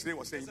what the X-ray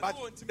was saying. So But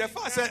no, to the me,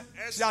 fact said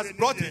that she has X-ray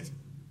brought no it.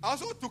 I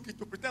also took it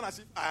to pretend as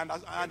if I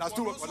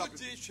understood what was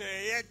happening.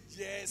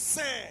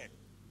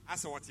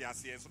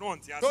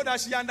 So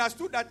that she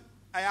understood that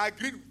I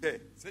agreed with her.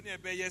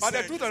 But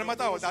the truth of the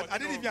matter was that I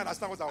didn't even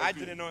understand what I was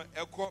doing.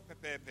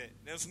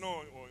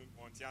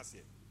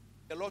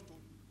 The Lord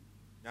told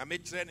me,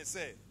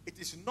 it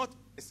is not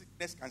a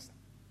sickness cancer.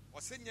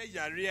 It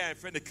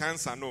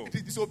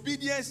is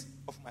disobedience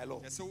of my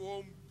Lord.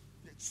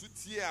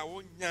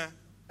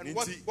 And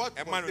what was it?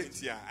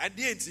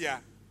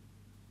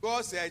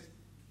 God said,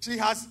 she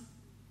has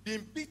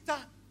been bitter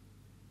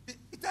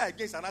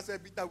against, and I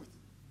said bitter with.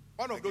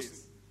 One of those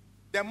things.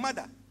 The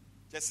mother.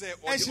 And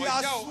she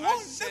has sworn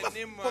never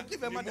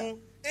forgive her mother. And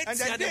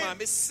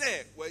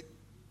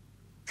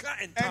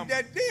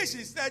the day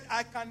she said,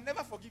 I can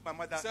never forgive my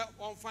mother,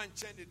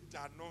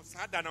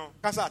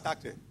 cancer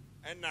attacked her.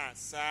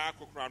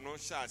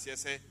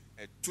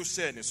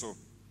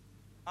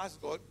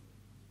 Ask God.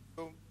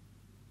 So,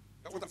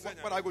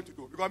 what are you going to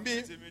do? Because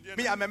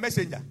me, I'm a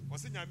messenger.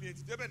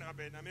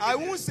 I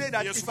won't say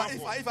that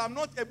if I'm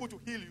not able to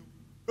heal you,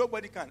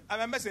 nobody can. I'm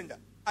a messenger.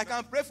 I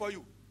can pray for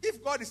you.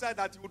 If God decides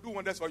that He will do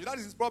wonders for you, that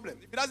is His problem.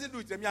 If He doesn't do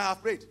it, then I have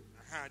prayed.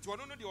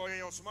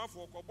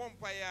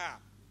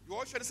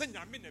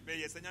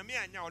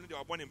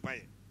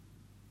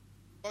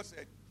 God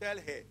said, tell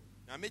her.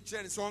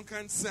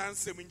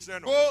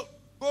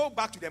 Go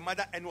back to the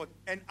mother and what?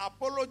 And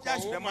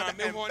apologize to the mother and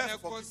beg for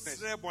forgiveness.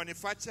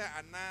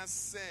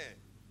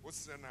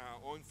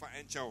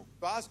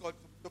 So ask God,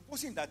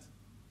 supposing that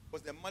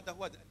was the mother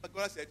who had, but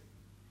God said,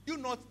 you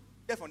not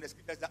deaf on the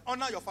scriptures that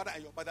honor your father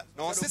and your mother.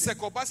 No, sister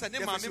Kobasa, ne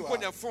mami Yes,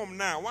 put the form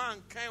now.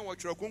 One kind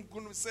what you're going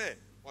to say,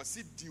 or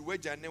see the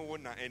wedge and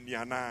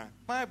Yana.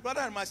 My brother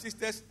and my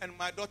sisters and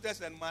my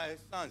daughters and my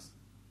sons.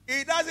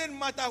 It doesn't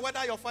matter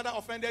whether your father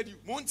offended you.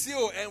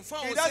 Muntio and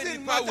found It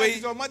doesn't matter if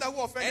your mother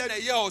who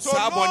offended you. So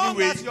long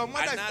as your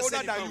mother is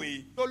older than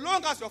you, so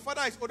long as your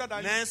father is older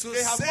than you,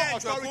 they have no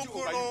authority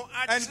over you.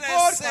 And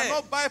God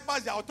cannot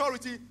bypass their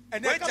authority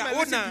and then come and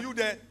listen to you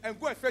there and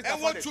go and face their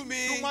father.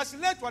 You must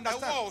learn to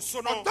understand.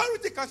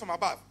 Authority comes from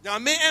above.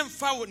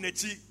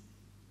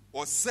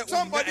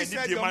 Somebody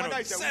said your mother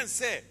is a witch.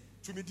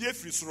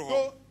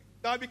 So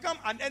that become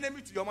an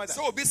enemy to your mother.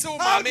 How do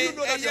you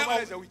know that your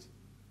mother is a witch?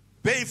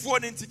 Because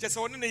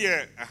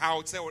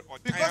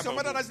your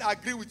mother doesn't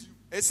agree with you.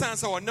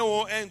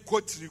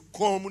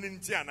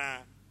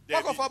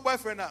 Talk of our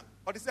boyfriend now.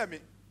 What is that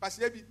mean?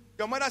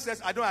 Your mother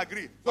says, I don't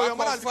agree. So your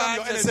mother has become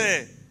your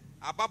enemy.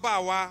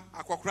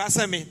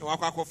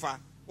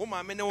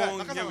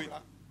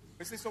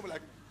 Say something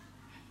like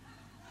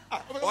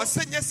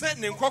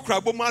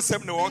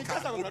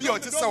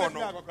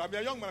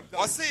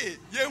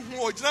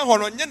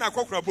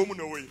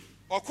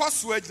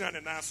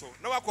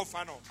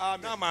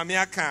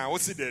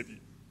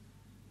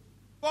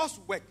God's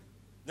work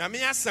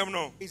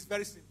is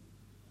very simple.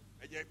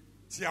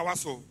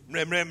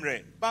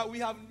 But we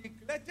have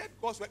neglected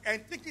God's work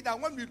and thinking that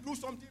when we do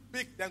something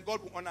big, then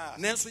God will honor us.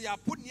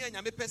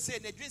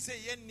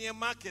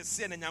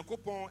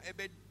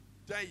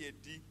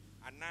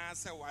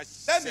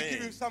 Let me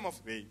give you some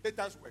of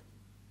Satan's work.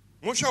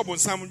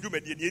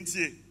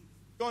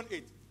 John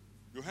 8.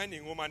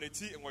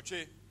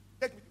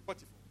 Take me to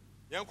 44.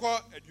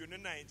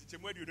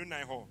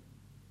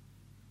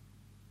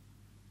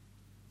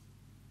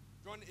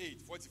 John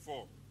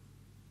 8:44.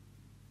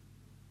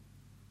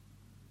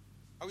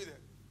 Are we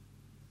there?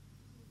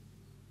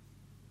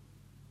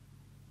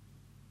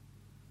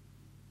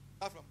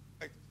 Start from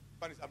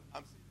Spanish.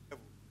 I'm seeing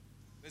devil.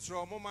 Mr.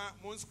 Omoma,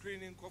 moon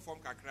screening call from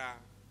Kakra.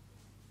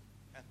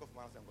 And go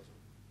from answer.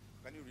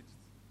 Can you read it?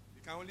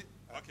 You can only.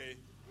 Okay,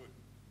 good.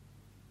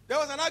 There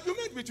was an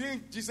argument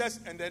between Jesus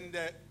and then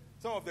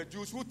some of the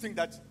Jews who think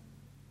that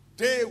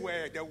they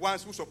were the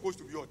ones who were supposed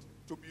to be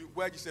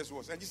where Jesus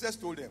was. And Jesus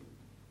told them,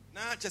 he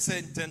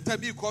says,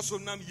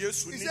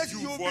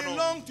 you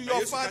belong to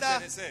your father,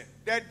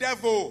 the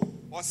devil.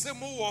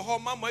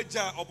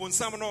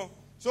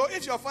 So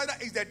if your father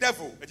is the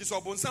devil,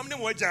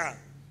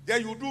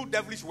 then you do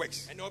devilish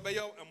works. Isn't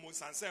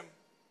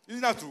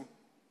that true?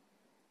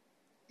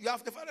 You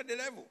have the father, the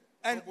devil.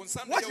 And what's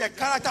the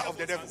character of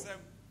the devil?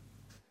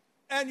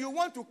 And you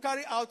want to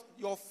carry out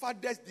your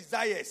father's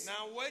desires.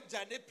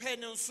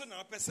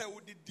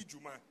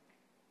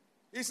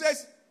 He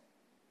says,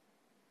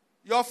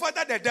 your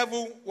father, the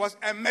devil, was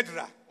a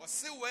murderer.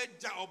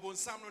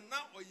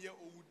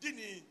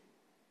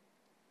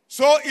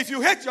 So if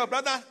you hate your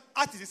brother,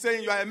 as he is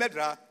saying you are a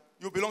murderer,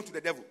 you belong to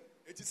the devil.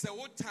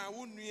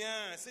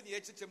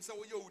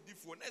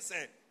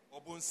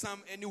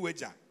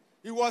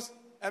 He was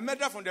a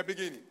murderer from the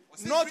beginning,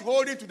 not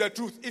holding to the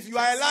truth. If you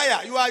are a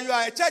liar, you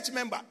are a church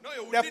member.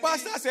 The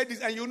pastor said this,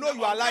 and you know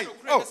you are lying.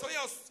 Oh,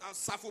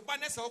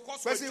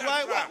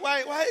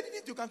 why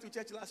didn't you come to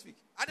church last week?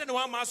 I don't know.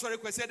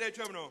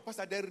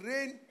 Pastor, the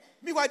rain.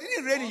 Why didn't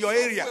it rain in your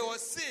area?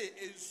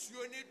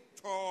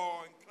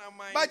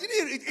 But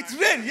it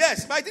rained,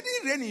 yes, but it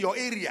didn't rain in your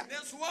area.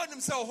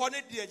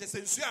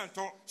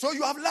 So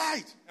you have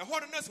lied.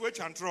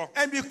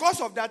 And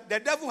because of that, the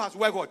devil has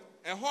worked what?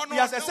 He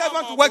has a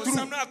servant to work through.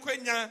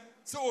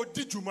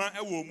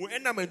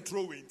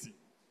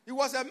 He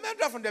was a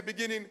murderer from the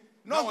beginning,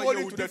 not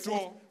holding to the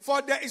truth.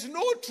 For there is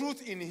no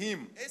truth in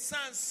him.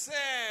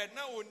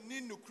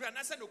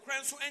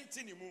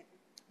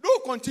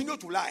 Don't continue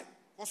to lie.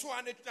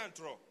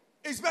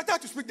 It's better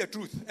to speak the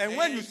truth. And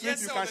when you sleep,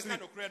 you can sleep.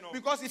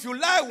 Because if you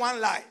lie one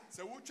lie,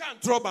 you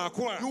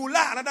will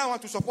lie another one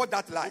to support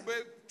that lie.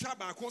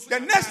 The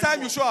next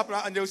time you show up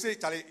and they will say,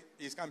 Charlie,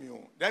 he's coming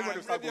home. Then everybody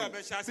will start going.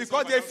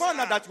 Because they found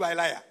out that you are a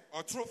liar.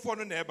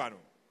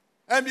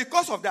 And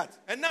because of that,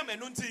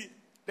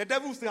 the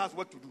devil still has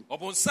work to do.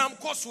 Because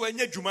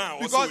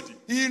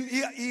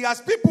he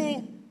has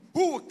people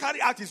who will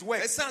carry out his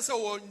work. He says,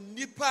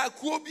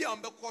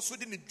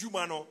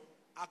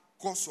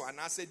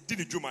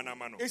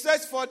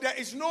 for there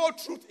is no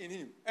truth in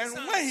him. And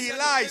when he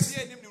lies,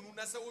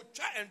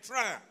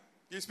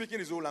 he's speaking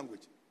his own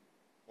language.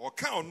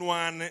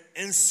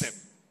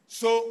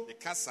 So,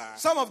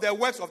 some of the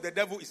works of the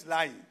devil is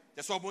lying.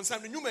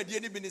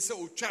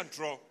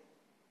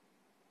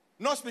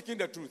 Not speaking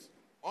the truth.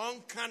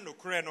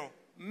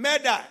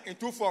 Murder in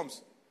two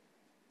forms.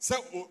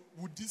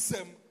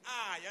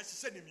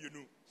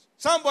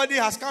 Somebody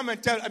has come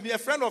and a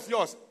friend of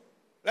yours,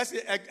 let's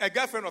say a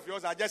girlfriend of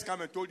yours, I just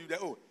come and told you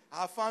that, oh,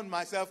 I found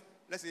myself,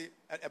 let's say,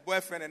 a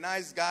boyfriend, a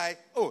nice guy.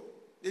 Oh,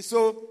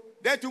 so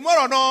then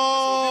tomorrow,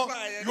 no,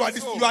 you are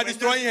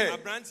destroying her.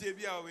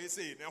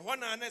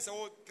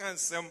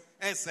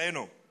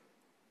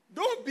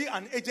 Don't be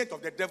an agent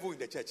of the devil in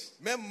the church.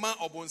 Because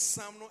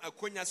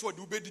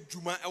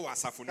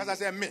I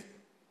said, me,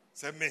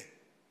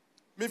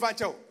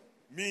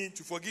 me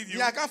to forgive you.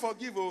 Me, I can't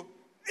forgive you.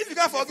 If you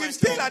can't forgive,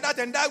 stay like that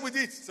and die with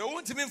it.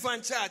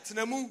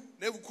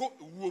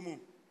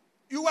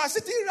 You are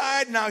sitting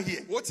right now here.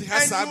 And you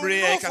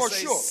know for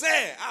sure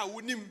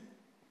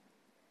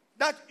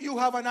that you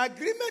have an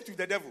agreement with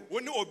the devil.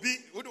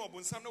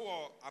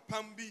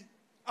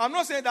 I'm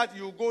not saying that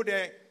you go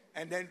there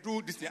and then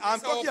do this thing.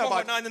 I'm talking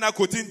about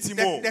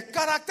the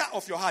character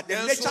of your heart,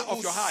 the nature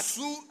of your heart.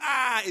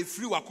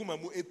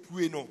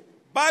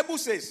 Bible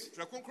says,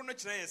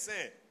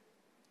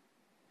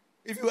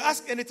 if you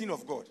ask anything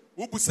of God,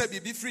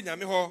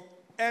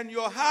 and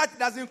your heart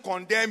doesn't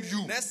condemn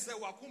you,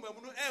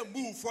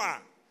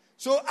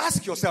 so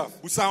ask yourself,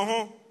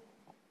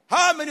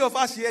 how many of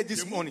us here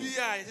this morning,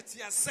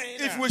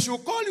 if we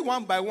should call you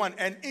one by one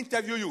and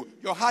interview you,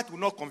 your heart will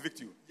not convict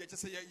you?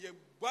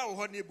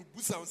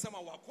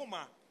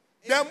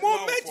 The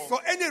moment for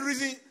any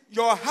reason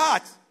your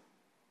heart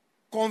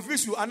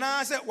convicts you, and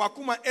I say,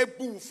 wakuma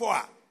ebu for.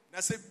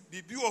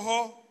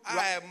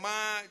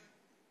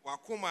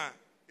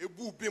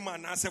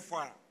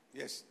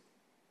 Yes.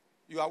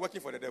 You are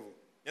working for the devil.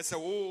 It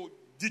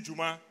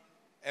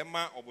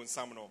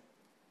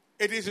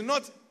is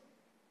not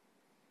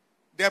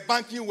the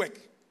banking work.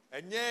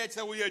 It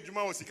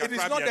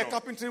is not the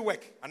carpentry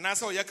work.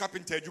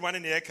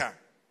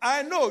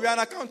 I know you are an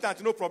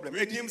accountant, no problem.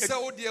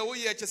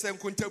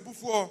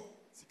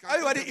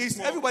 Everybody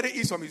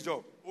is from his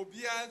job.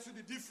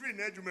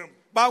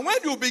 But when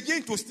you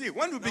begin to steal,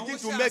 when you begin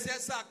to make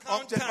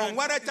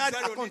unwarranted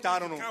account, I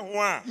don't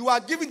know, you are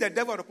giving the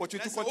devil an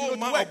opportunity to continue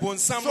to work.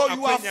 So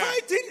you are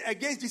fighting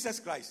against Jesus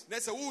Christ.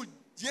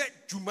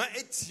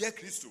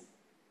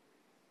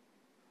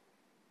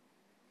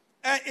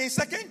 And in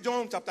 2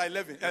 John chapter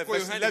 11,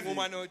 verse 11,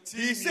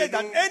 he said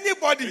that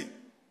anybody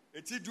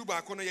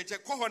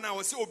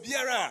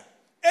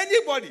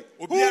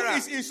who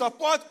is in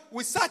support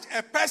with such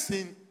a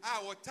person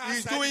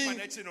is doing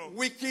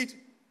wicked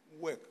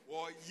work.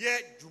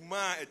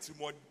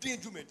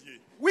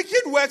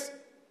 Wicked works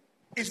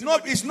is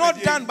not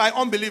done by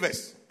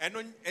unbelievers.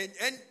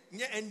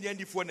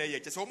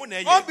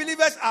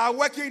 Unbelievers are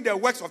working the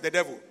works of the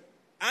devil.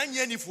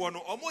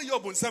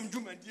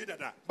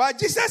 But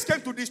Jesus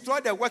came to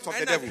destroy the works of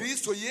the devil.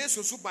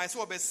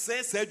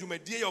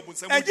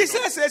 And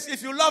Jesus says,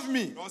 if you love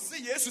me,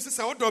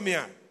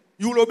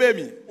 you will obey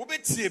me.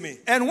 Wobɛtie me.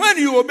 And when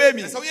you obey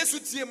me, Sɛ woyɛ so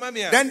tie ma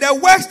me a, then the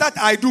works that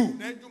I do,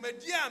 na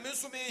dwumadi a me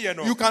nso meyɛ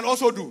no, you can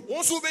also do.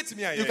 wo nso wobɛtumi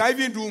ayɛ. You can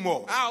even do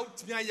more. A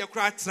wotumi ayɛ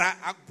koraa tra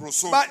aboro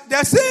so. But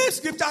the same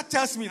scripture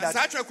tells me Na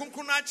that saa Atwerɛ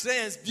Kronkron no akyerɛ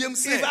yɛn biam if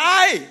sɛ,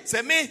 I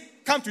sɛ me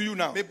come to you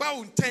now meba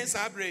wo ntɛn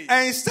saa berɛ yi,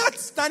 and start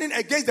standing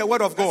against the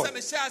word of sɛ God,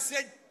 mehyɛ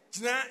aseɛ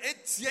gyina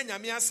etie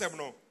Nyame asɛm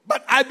no,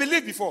 but I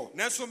believe before.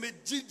 nanso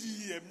megye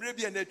di mmerɛ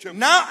bi a na atwam.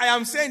 Now I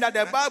am saying that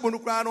the Bible,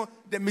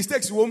 the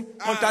mistakes,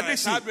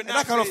 contradiction, and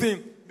that kind of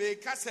thing.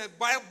 Meka sɛ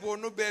Bible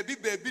no baabi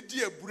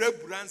di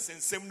aburabura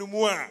nsɛnsɛm no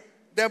mu a,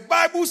 The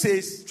Bible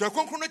says, Atwerɛ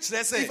Kronkron no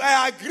kyerɛ sɛ, if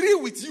I agree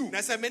with you, na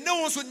sɛ me ne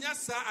wo nso nya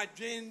saa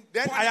adwen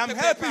then I am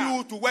helping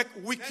you to work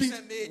wicked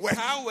work. 2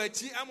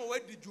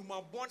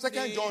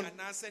 John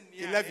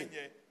 11.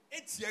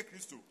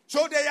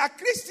 So there are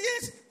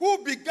Christians who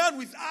began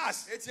with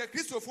us,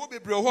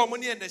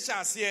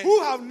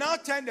 who have now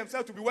turned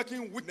themselves to be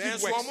working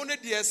wicked works.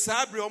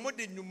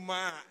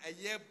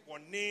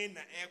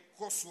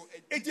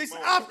 It is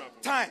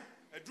up time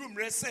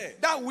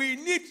that we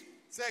need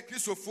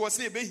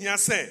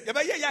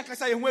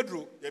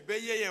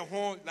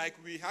like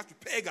we have to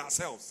peg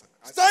ourselves.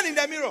 Stand in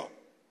the mirror.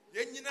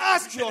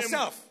 Ask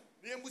yourself,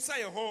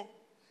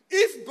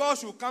 if God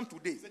should come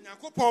today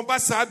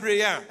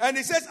and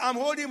he says, I'm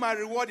holding my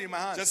reward in my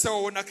hand,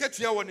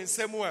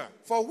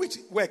 for which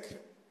work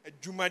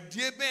do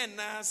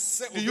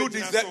you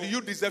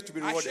deserve to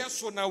be rewarded?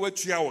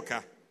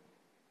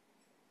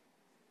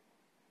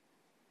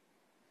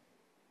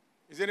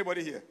 Is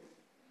anybody here?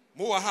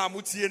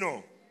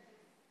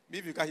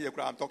 Maybe you can't hear,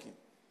 I'm talking.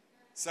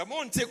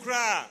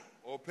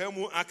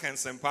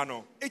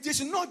 It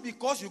is not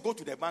because you go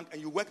to the bank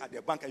and you work at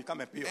the bank and you come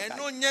and pay your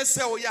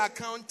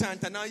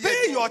tithe.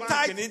 Pay your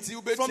tithe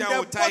from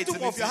the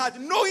bottom of your heart,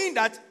 knowing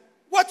that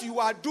what you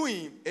are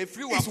doing is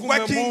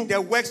working the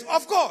works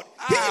of God.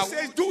 He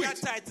says do it.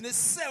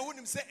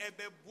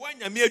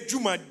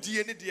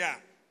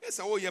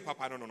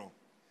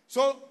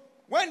 So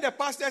when the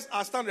pastors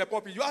are standing at the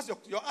pulpit, you ask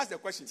the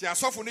question.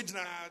 This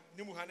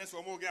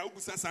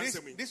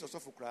is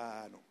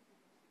no.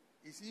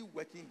 Is he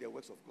working the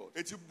works of God?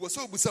 If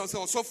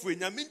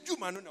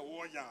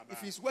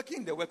he's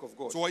working the work of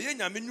God,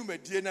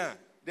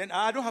 then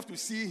I don't have to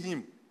see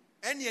him,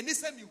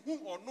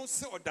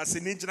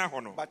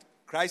 but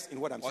Christ in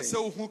what I'm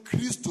saying.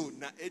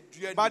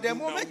 But the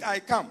moment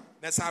I come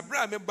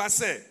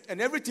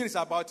and everything is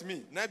about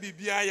me,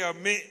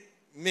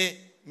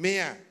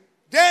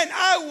 then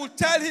I will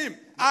tell him,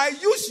 I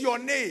use your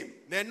name.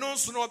 I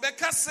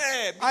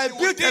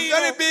built a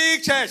very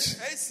big church.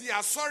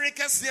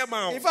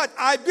 In fact,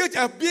 I built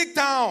a big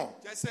town.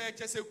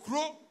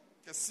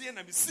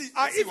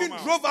 I even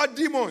drove out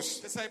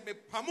demons.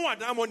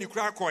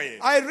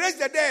 I raised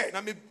the dead.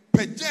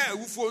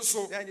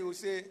 Then you will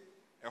say,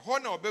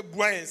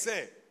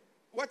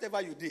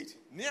 whatever you did,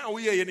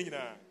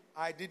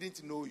 I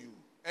didn't know you.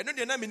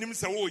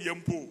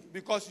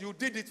 Because you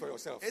did it for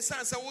yourself. You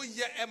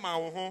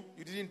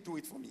didn't do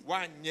it for me.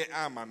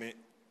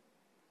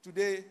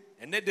 Today,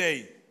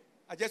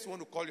 I just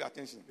want to call your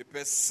attention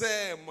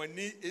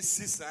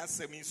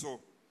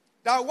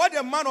that what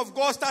the man of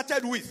God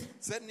started with,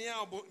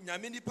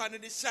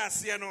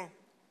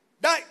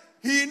 that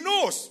he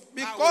knows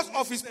because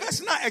of his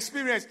personal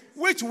experience,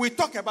 which we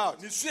talk about.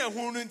 There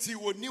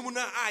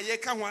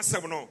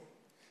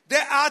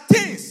are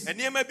things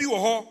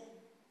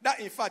that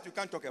in fact you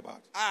can't talk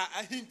about.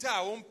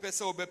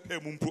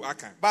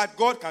 But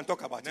God can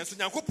talk about it.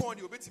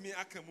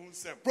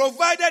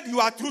 Provided you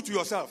are true to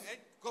yourself.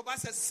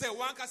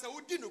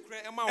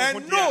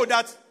 And know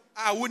that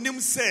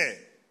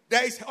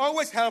there is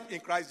always help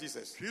in Christ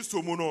Jesus.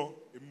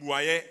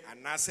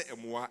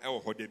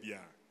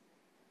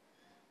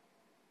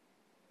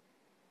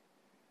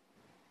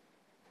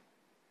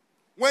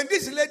 When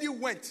this lady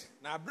went,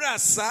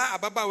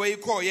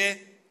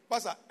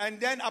 Pastor, and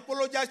then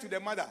apologized to the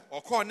mother.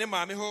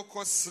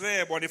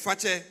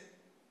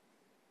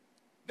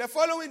 The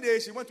following day,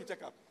 she went to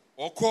check up.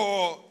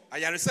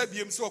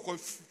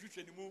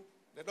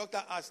 The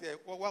doctor asked her,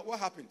 what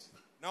happened?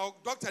 Now,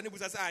 Doctor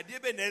Nibusa said,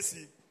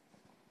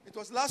 it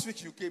was last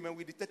week you came and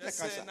we detected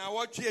cancer.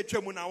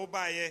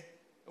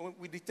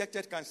 We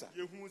detected cancer.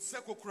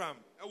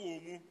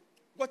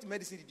 What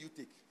medicine did you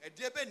take?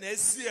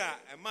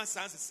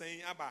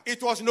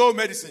 It was no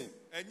medicine.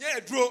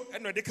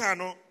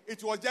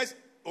 It was just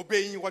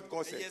obeying what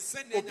God said.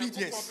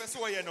 Obedience.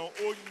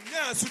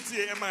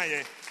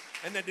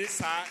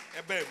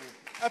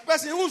 A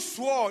person who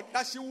swore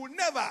that she would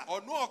never.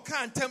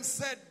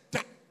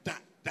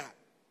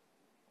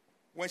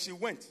 When she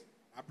went,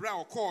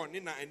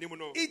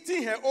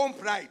 eating her own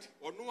pride,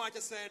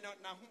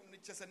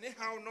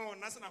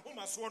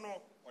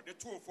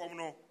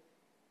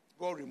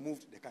 God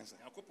removed the cancer.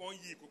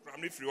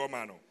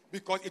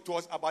 Because it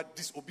was about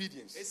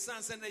disobedience.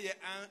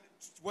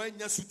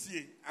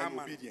 And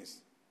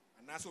obedience.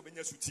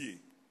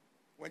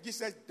 When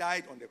Jesus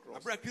died on the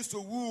cross,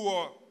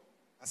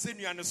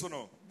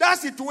 that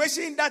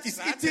situation that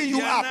is eating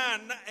you up,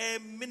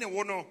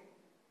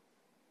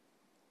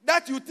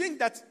 that you think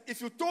that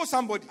if you told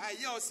somebody,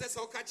 ayɛ ɔsɛ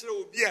sɛ ɔka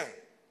kyerɛ obi a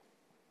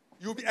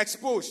you'll be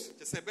exposed.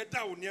 kyɛ sɛ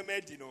bɛda wo nneɛma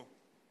adi no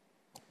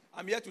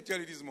I'm here to tell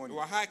you this morning.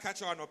 wɔ ha ka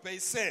kyerɛ anɔpɛ yi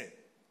sɛ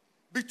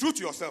Be true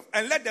to yourself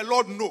and let the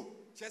Lord know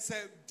kyɛ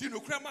sɛ di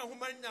nokorɛ ma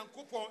ahoma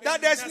Nyankopɔn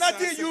that there's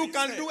nothing you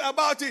can do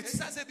about it.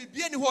 ɛsɛ sɛ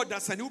biribiara ni hɔ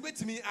ɔdasani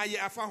wobɛtumi ayɛ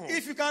afa ho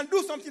If you can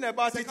do something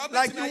about it,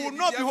 like you will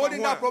not be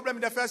holding that problem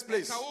in the first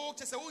place. ka wo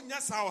kyɛ sɛ wonya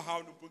saa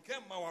ɔhaw no mpo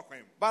nkɛ mma w'akwan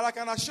mu But I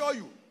can assure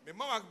you,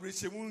 mema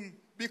w'awerɛhyɛmu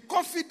be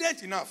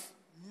confident enough.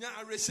 nya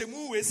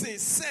awerɛhyɛmu wei sei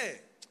sɛ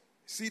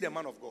See the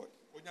man of God.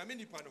 onyame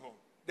nipa no hɔ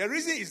The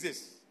reason is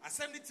this.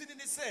 asɛm ne ti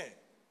ne sɛ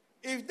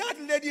If that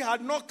lady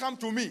had not come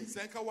to me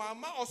sɛ nka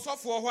wɔama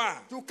ɔsɔfoɔ hɔ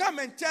a to come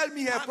and tell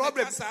me her Ah,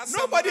 problem, because I saw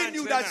nobody my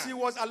knew trainer. that she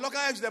was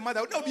allocated to the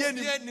mother. Nobody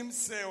obi knew. anim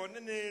sɛ ɔne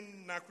ne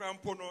nakora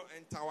mpo no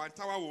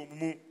ntawantawa wɔ mu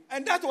mu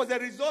And that was the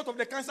result of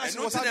the cancer she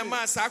ɛno was nti na having.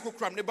 ɛmaa saa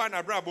kokoram ne ba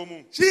n'abrabɔ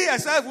mu She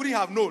herself wouldn't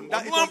have known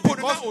that it ɔno was mpo no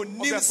because na of ɔnim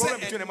the sɛ problem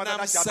between the mother ɛnam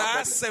that she had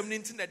saa that problem. asɛm no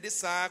nti na ɛde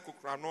saa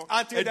kokora no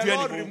Until the adua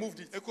Lord ne mu removed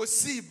it.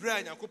 ɛkɔsii berɛ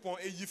a Nyankopɔn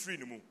ɛyi firi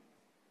ne mu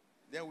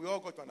Then we all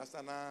got to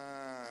understand.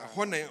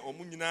 ɛhɔ na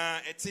ɔmo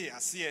nyinaa ɛtee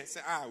aseɛ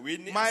sɛ wei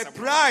ne My asɛm a-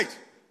 pride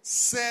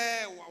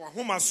sɛ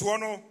w'ahomasoɔ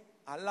no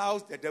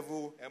allows the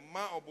devil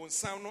ɛma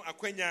ɔbonsam no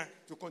akwanya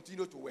to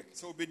continue to work.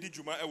 sɛ wobɛdi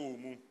dwuma ɛwɔ wo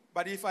mu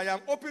But if I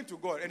am open to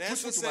God and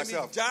nanso truthful to sɛ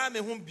myself, megyaa me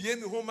ho bie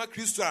me ho ma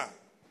Kristo a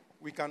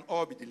we can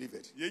all be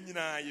delivered. yɛn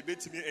nyinaa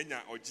yɛbɛtumi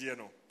anya ɔgyeɛ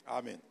no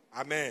Amen.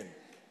 amen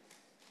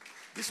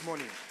This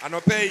morning,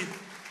 anɔpɛ yi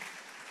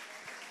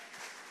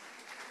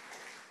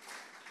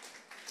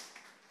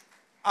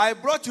I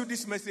brought you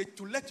this message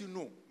to let you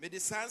know mede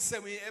saa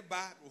nsɛm yi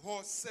ɛba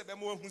hɔ sɛ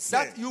bɛma woahu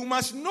that sɛ you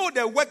must know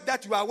the work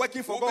that you are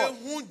working for God.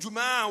 wobɛhu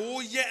dwuma a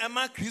woyɛ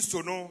ama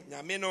Kristo no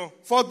nyame no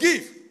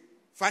Forgive.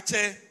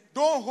 fakyɛ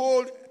Don't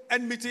hold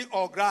enmity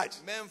or grudge.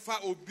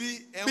 mɛmfa obi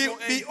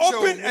Be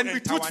open and be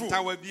truthful.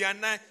 ntawantawa bi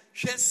ana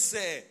hwɛ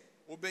sɛ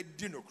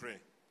wobɛdi nokorɛ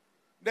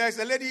There's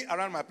a lady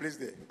around my place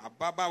there.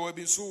 ababaawa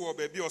bi nso wɔ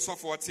baabi a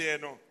ɔsɔfoɔ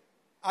teɛ no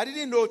I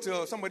didn't know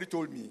till somebody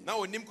told me. na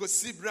onim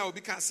kɔsi berɛ a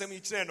obi ka asɛm yi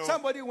kyerɛ no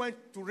Somebody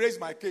went to raise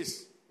my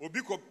case. obi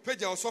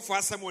kɔpagya ɔsɔfoɔ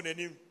asɛm wɔ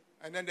n'anim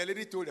And then the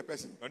lady told the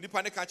person, na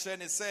onipa ne ka kyerɛ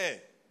ne sɛ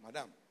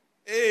Madam,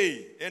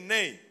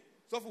 ɛnɛn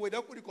so for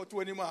the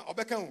to anymore,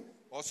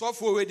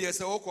 ɔsɔfoɔ wei deɛ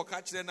sɛ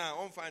wokɔka kyerɛ no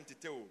a ɔmfa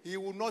ntete o he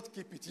will not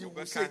keep it. He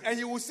will say it. And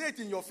he will say it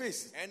in your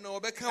face.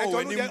 ɛna ɔbɛka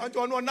wɔ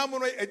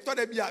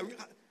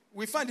w'anim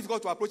We find it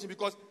difficult to approach him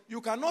because you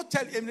cannot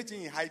tell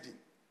anything in hiding.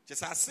 kyɛ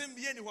sɛ asɛm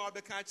bi ani hɔ a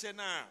wobɛka kyerɛ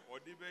no a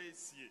ɔde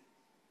bɛsie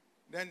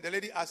Then the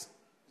lady asked,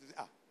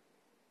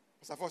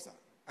 Pastor Foster.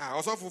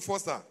 ɔsɔfo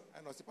Foster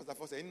I know, Pastor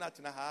Foster.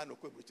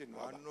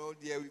 ɔno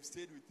deɛ we've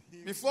stayed with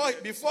him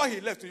Before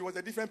he left, he was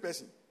a different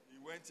person. he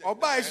went to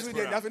Oba is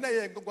diaspora.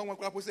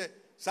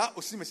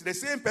 the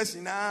same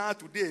person now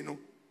today, no.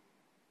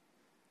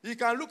 He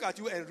can look at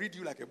you and read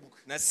you like a book.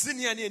 na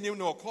senior ne anim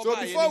na ɔkɔ So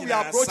baa before yɛ we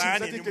approach saa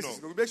in ne certain anim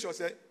cases, no we make sure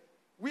say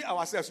we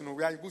ourselves,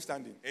 we are in good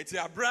standing. enti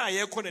aberɛ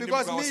a yɛkɔ n'anim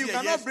Because kora, me, ɔsɛ you yɛyɛ-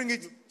 cannot bring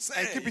it sɛ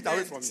and keep it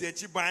away from me. yɛnti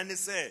akyi ban ne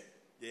sɛ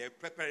yɛyɛ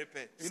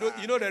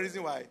pɛpɛrɛpɛ You know the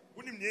reason why?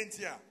 wonim neɛ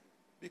nti a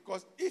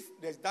Because if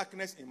there's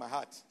darkness in my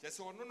heart, kyɛ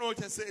sɛ ɔno no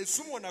kyɛ sɛ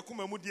esum wɔ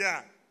n'akoma mu deɛ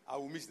a I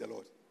will miss the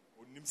Lord.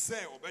 onim sɛ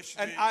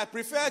And ɔbɛhwere I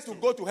prefer to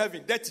go to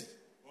heaven dirty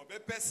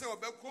ɔbɛpɛ sɛ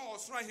ɔbɛkɔ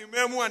ɔsoro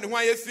ahemmaa mu a ne ho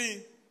ayɛ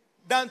fi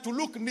than to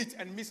look neat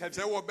and miss heaven.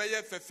 sɛ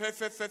wɔbɛyɛ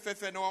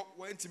fɛfɛfɛfɛfɛ na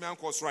wɔantumi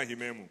ankɔ ɔsoro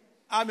ahemmaa mu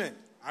Amen.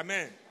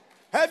 amen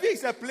Heaven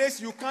is a place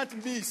you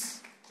can't miss.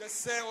 kyɛ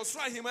sɛ ɔsoro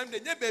ahemmaa mu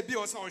deɛ nyɛ baabi a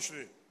ɔsɛ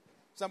ɔhwere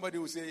Somebody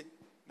will say,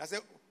 I say,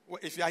 well,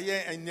 if you are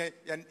here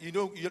and you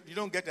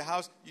don't get a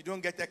house, you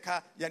don't get a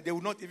car, they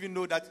will not even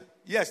know that.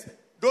 Yes,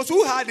 those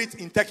who had it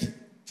in Turkey,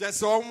 kyɛ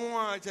sɛ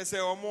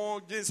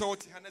ɔmo gye sɛ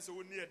wote ha na sɛ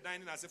wonni ɛdan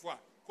ne n'asefo a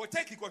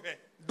kɔtɛki kɔhwɛ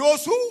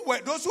those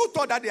who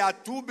thought that there are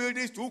 2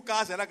 buildings, 2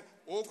 cars, and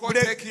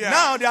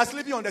now they are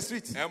sleeping on the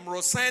street.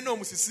 ɛmmorosan na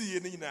ɔmo sisi yie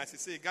no nyinaa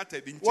sisi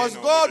gata bi nkyɛn Was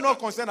na God ɔmo not deda.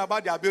 concerned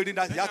about their building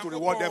that he had to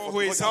reward them for?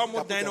 Hoi, because sɛ they ɔmo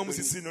put dan their na ɔmo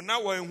building? sisi no na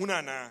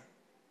wɔnhunu anaa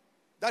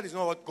That is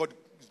not what God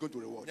is going to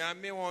reward.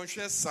 nyame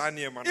wɔnhwɛ saa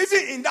nneɛma no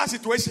Even in that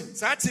situation,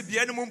 saa te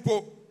bea no mu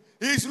mpo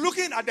he is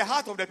looking at the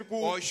heart of the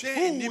people ɔhwɛ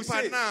who will nnipa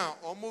say, no a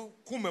ɔmo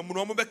kuma mu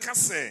no ɔmo bɛka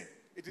sɛ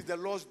it is the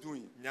Lord's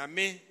doing,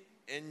 nyame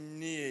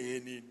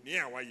ɛni ɛni ni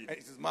a wayɛ and it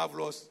is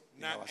marvelous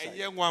in na our sight.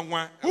 ɛyɛ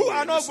nwanwa Who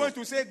are not going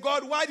to say,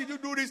 God, why did you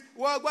do this?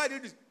 Why did you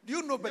do this? Do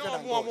you know better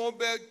than God? ɔmo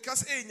bɛka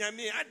sɛ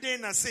nyame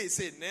adɛn na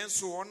seesei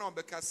nanso ɔno a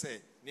ɔbɛka sɛ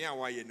ni a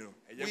wayɛ no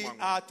ɛyɛ We nwanwa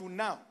are to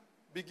now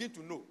begin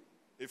to know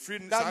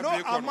ɛfiri that saa no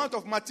bere kɔ no amount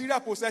of material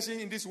possession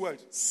in this world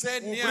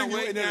sɛ will ni a bring you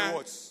any wanya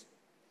rewards.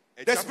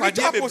 The agyapadeɛ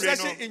spiritual bebree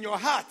possession no in your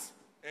heart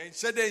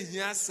ɛnhyɛ dɛ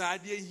hia saa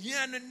deɛ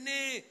hia no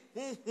ne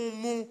honhom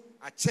mu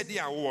akyɛdeɛ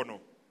a wowɔ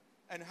no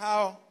and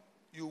how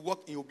you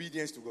walk in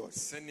obedience to God.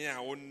 sɛnea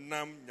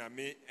wonam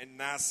nyame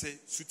ɛna ase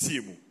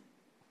sutie mu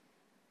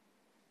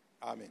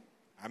Amen.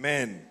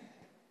 amen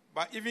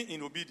But even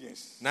in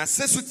obedience, na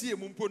sɛ sutie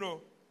mu mpo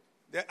no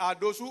there are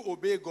those who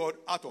obey God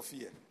out of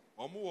fear,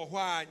 ɔmo wɔ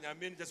hɔ a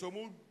nyame no kyɛ sɛ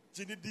ɔmo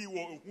gye ne di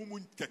wɔ ehu mu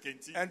kɛkɛ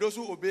nti and those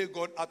who obey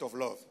God out of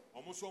love.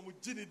 ɔmo nso ɔmo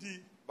gye ne di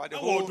By the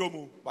ɛwɔ ɔdɔ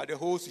mu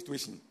whole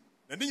situation.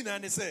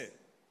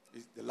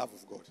 It's the love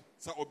of God.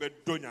 Sɛ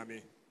ɔbɛdɔ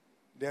Nyame.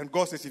 Then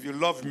God says, if you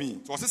love me,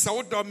 So ɔsɛ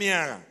sɛ wodɔ me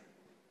a,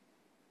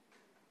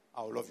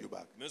 I will love you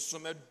back. me nso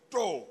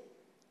mɛdɔ.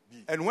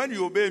 And when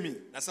you obey me,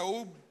 Na sɛ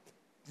wo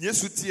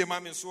Yesu tie ma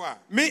me nso a,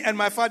 me and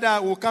my Father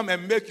will come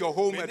and make your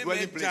home me a ne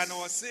dwelling m'agya no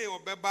place. ɔse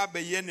ɔbɛba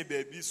abɛyɛ ne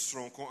baabi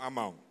soronko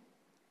ama wo.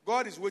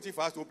 God is waiting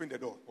for us to open the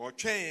door.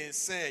 Ɔtwɛn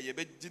sɛ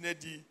yɛbɛgyina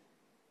di.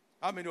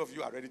 How many of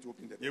you are ready to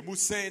open the door? Yɛmu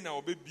sɛn na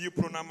ɔbɛbie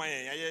pono no ama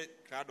yɛn. Yɛayɛ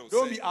krado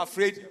Don't be sɛ.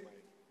 afraid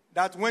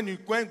that when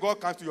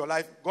God comes to your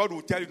life, God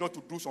will tell you not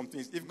to do some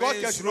things. If God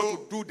tells you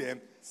not to do them,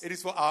 it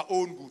is for our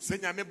own good. Sɛ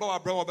Nyame ba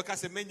w'abrɛ wɔ ɔbɛka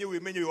sɛ menyɛ wei,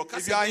 menyɛ wei. Ɔka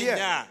If sɛ you are here,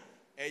 menyɛ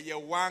a,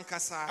 ɛyɛ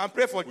w'ankasa. I'm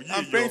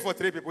Woyie praying yɔ. for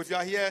 3 people. If you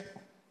are here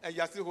and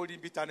you are still holding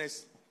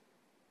bitterness,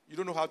 you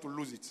don't know how to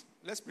lose it.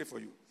 Let's pray for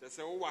you. Sɛ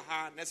wowɔ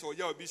ha na sɛ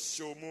ɔyɛ obi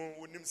hyɛ mu,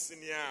 wonim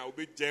sene a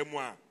wobɛgyae mu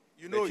a,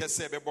 You know bɛhwɛ it.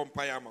 sɛ ɛbɛbɔ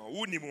mpaeɛ ama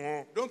wo. Wonim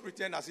ho. Don't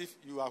pretend as if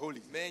you are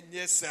holy.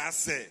 Menyɛ saa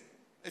sɛ.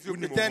 If you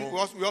Wonim pretend,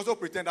 ho. we also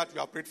pretend that we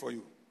have prayed for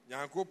you.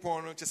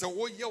 Nyankopɔn no kyerɛ sɛ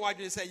woyɛ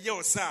w'adwene sɛ yɛ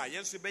wo saa,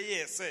 yɛn nso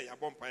bɛyɛ sɛ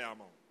yɛabɔ mpaeɛ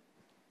ama wo.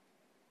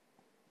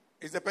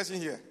 Is the person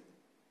here?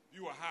 Bi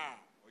wɔ ha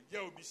a, ɔyɛ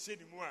obi hyɛ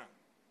ne mu a,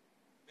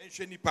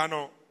 menhwɛ nipa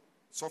no,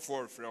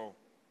 sɔfoɔ refrɛ wo.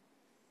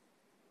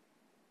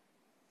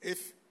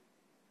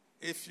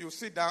 If you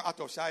sit down out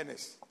of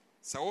shyness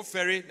Sɛ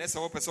wofɛre na sɛ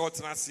wopɛ sɛ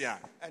wotena ase a,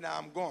 and I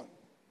am gone,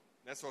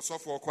 na sɛ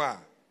ɔsɔfoɔ kɔ a,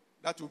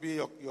 that will be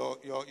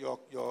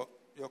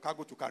your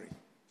cargo to carry.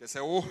 kyerɛ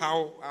sɛ wo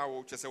haw a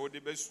wo kyerɛ sɛ wode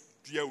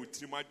bɛdua wo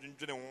tirim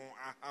adwendwene ho,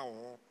 aha wo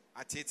ho,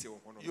 ateete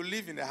wo ho no. You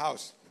live in a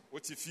house.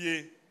 Wote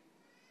fie,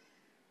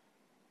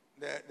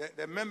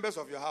 The members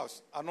of your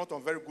house are not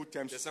on very good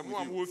terms kyerɛ sɛ with mo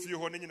a you. mowɔ fie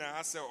hɔ no nyinaa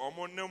sɛ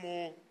ɔmo ne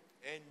mo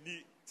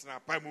ani tena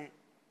pa mu.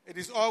 It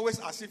is always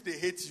as if they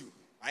hate you.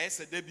 Ayɛ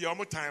sɛ da bia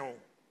ɔmo tan wo.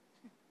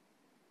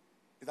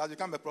 It has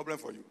become a problem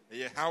for you.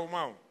 Ɛyɛ haw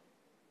ma wo.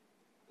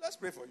 Let's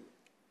pray for you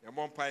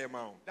Yɛmmɔ mpaeɛ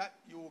ma wo. that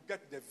you will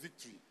get the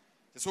victory.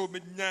 Kyerɛ sɛ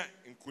wobɛnya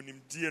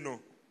nkonimdie no.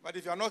 But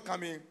if you are not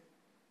coming,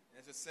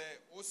 Ɛsɛ sɛ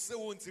wosɛ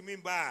wontumi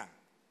ba a,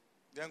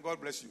 then God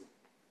bless you.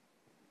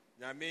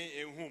 Nyame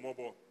ɛnhu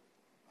mmɔbɔ.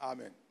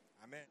 Amen.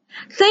 Amen.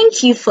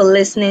 Thank you for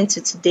listening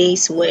to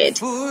today's word.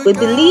 We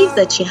believe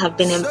that you have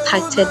been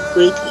impacted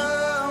greatly.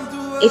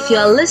 If you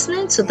are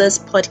listening to this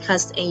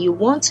podcast and you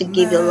want to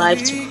give your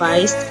life to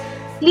Christ,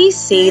 please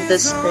say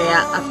this prayer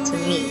after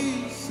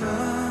me.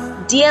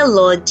 Dear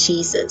Lord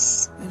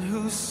Jesus,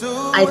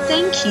 I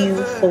thank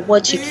you for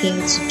what you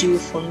came to do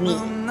for me.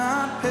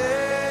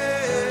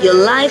 Your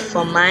life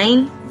for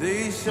mine,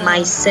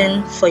 my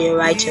sin for your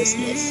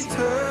righteousness.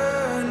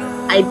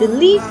 I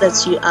believe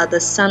that you are the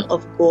Son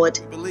of God,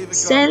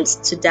 sent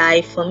to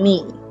die for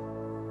me.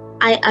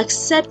 I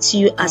accept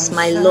you as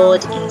my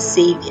Lord and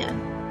Savior.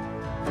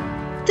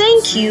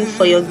 Thank you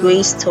for your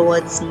grace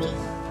towards me.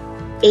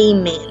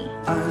 Amen.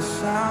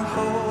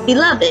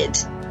 Beloved,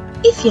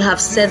 if you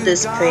have said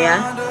this prayer,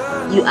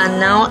 you are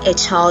now a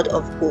child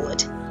of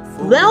God.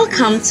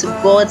 Welcome to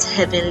God's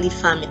heavenly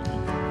family.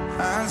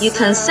 You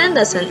can send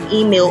us an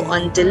email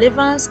on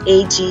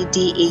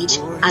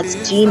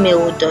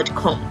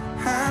deliveranceagdh@gmail.com.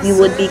 We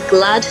would be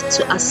glad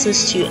to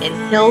assist you and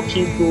help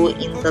you grow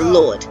in the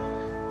Lord.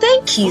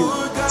 Thank you.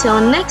 Till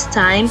next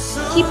time,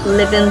 keep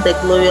living the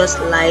glorious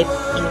life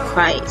in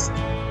Christ.